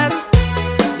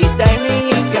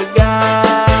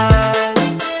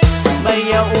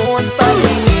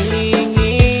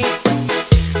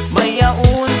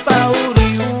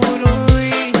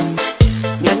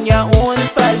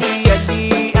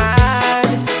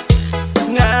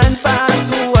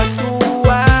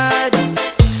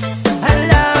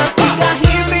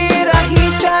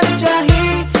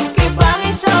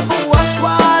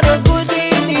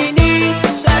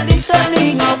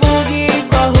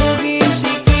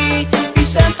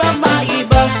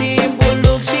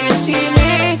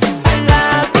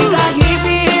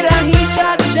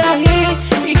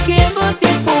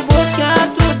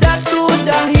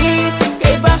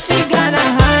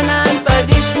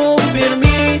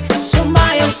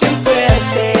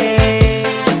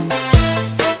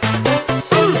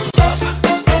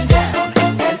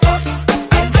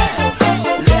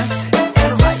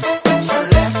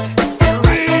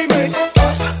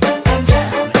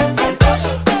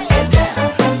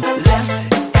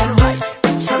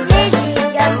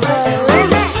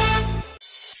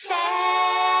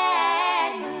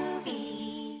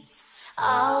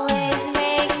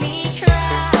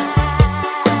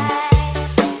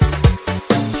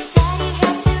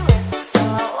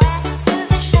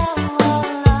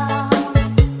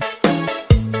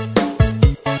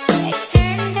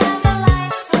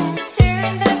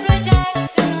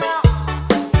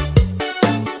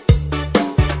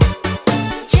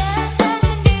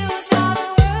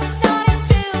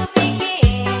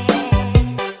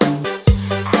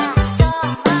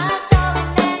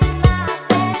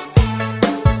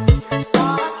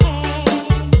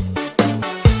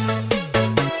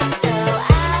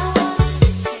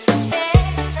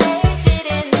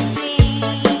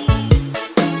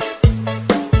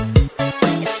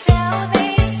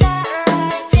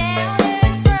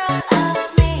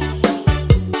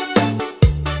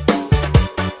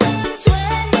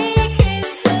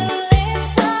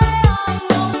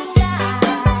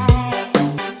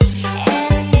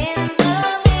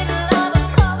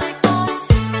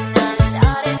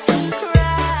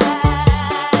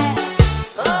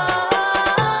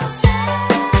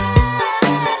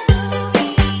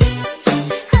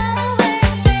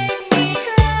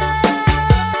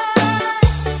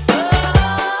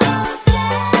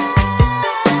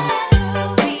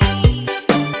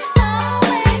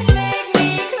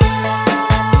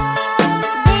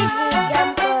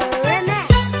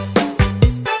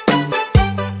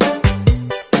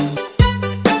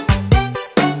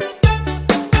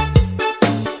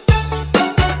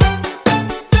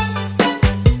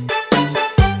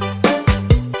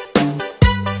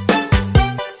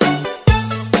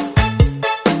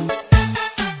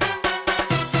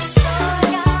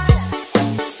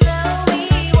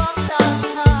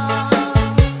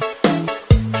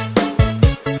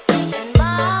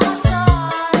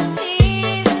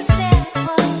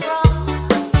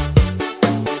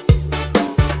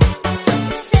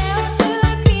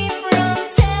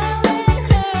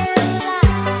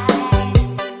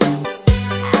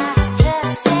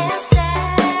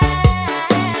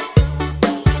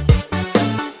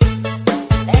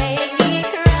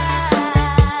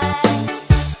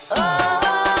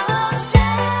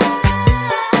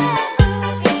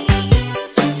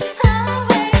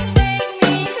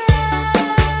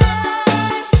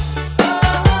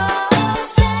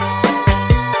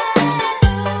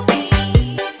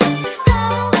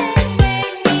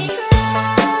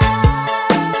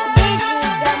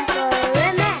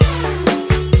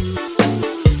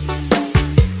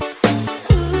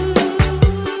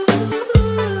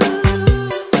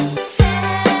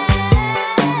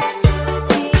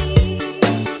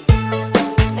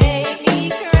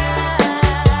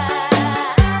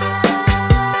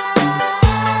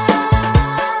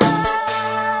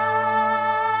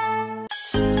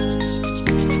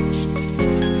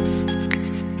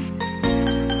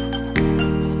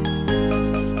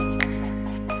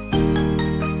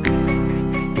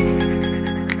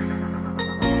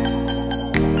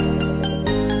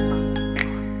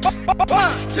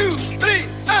 Mamang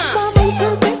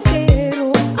sorbetero,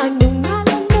 anong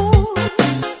ngalan mo?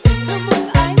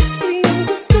 Namang ice cream,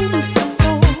 gustong-gusto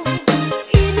ko.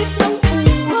 Init ng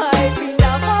buhay,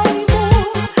 pinakain mo.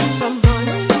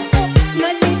 Samahan ako,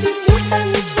 nalilimutan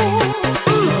ko.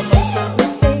 Mamang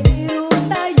sorbetero,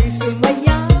 tayo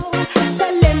sumayaw.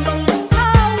 Talembang mong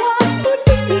hawak,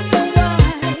 ngunit ikaw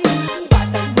ay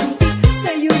batang bunti,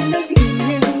 sa'yo'y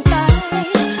naghihintay.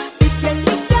 Bigyan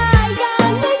ligaya,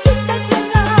 ngayon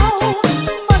naglaraw.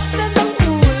 Basta ng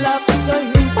ulap sa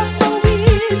iyong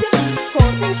pagtawid.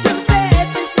 Konting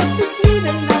sorbetes at tismi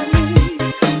ng langit.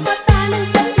 Mata ng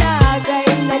talagay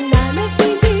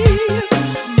nananatilig.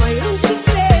 Mayroong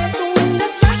sikretong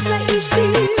nasa sa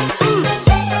isip.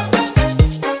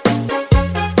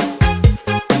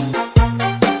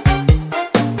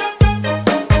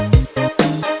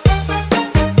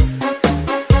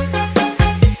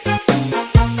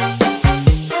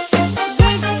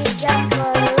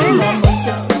 Mamang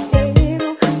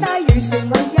sorbetero, tayo'y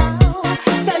sumayaw.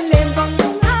 Talembang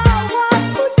mong hawak,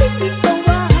 ngunit ikaw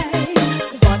ay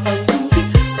batang bunti,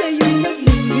 sa'yo'y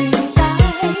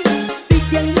naghihintay.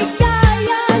 Bigyang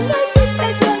ligaya, ngayon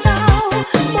naglaraw.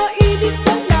 Mainit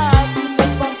na labi,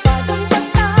 nagpapadang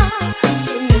bata.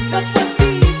 Sunod at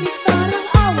pag-ibig, parang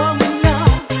awa mo na.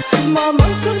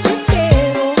 Mamang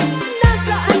sorbetero,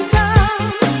 nasaan ka?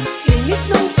 Init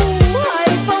ng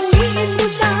buhay, pangiin mo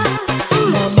na.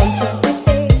 Mamang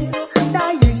sorbetero,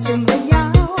 tayo'y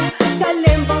sumayaw.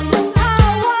 Talembang mong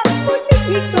hawak, ngunit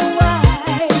ikaw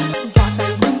ay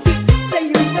batang bunti,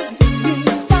 sa'yo'y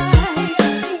naghihintay.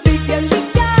 Bigyang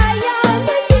ligaya,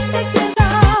 ngayon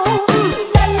naglaraw.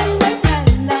 La la la la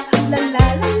la, la la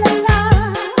la la la.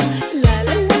 La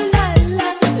la la la la,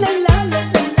 la la la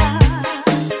la la.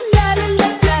 La la la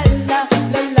la la,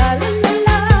 la la la la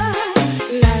la.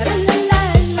 La la la la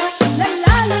la, la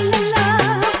la la la la.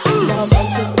 Mamang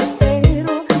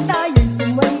sorbetero, tayo'y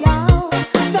sumayaw.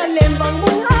 Talembang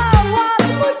mong hawak,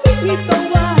 ngunit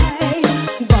ikaw ay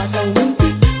batang bunti,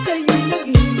 sa'yo'y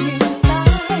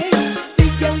naghihintay.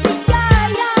 Bigyang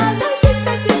ligaya, ngayon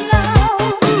naglaraw.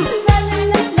 La la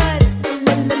la la,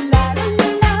 la la la la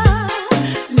la.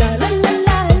 La la la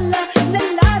la la, la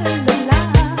la la la la.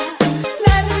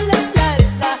 La la la la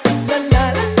la, la la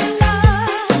la la la.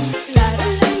 La la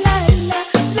la la la,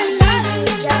 la la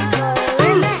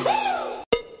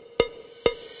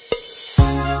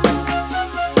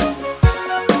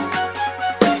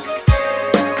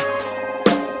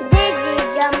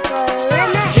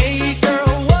Hey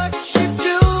girl, what you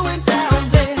doing down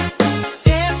there?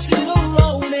 Dancing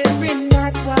alone every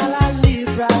night while I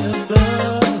live right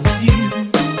above you.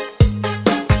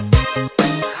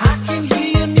 I can hear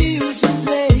your music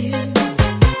playing.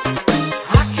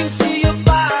 I can feel your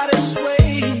body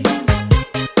sway.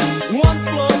 One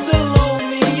floor below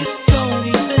me, you don't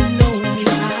even know me.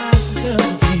 I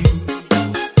love you.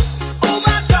 Oh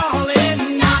my darling,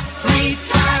 knock 3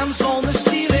 times on the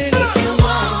ceiling if you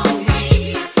want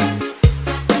me.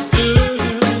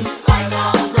 Lights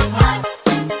on the pipe.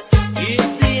 If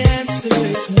the answer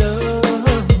is no,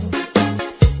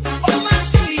 oh my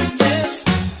sweetness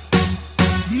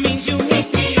means you meet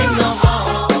me in the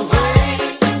hallway.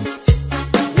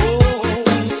 Oh,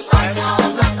 lights on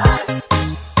the pipe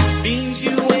means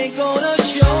you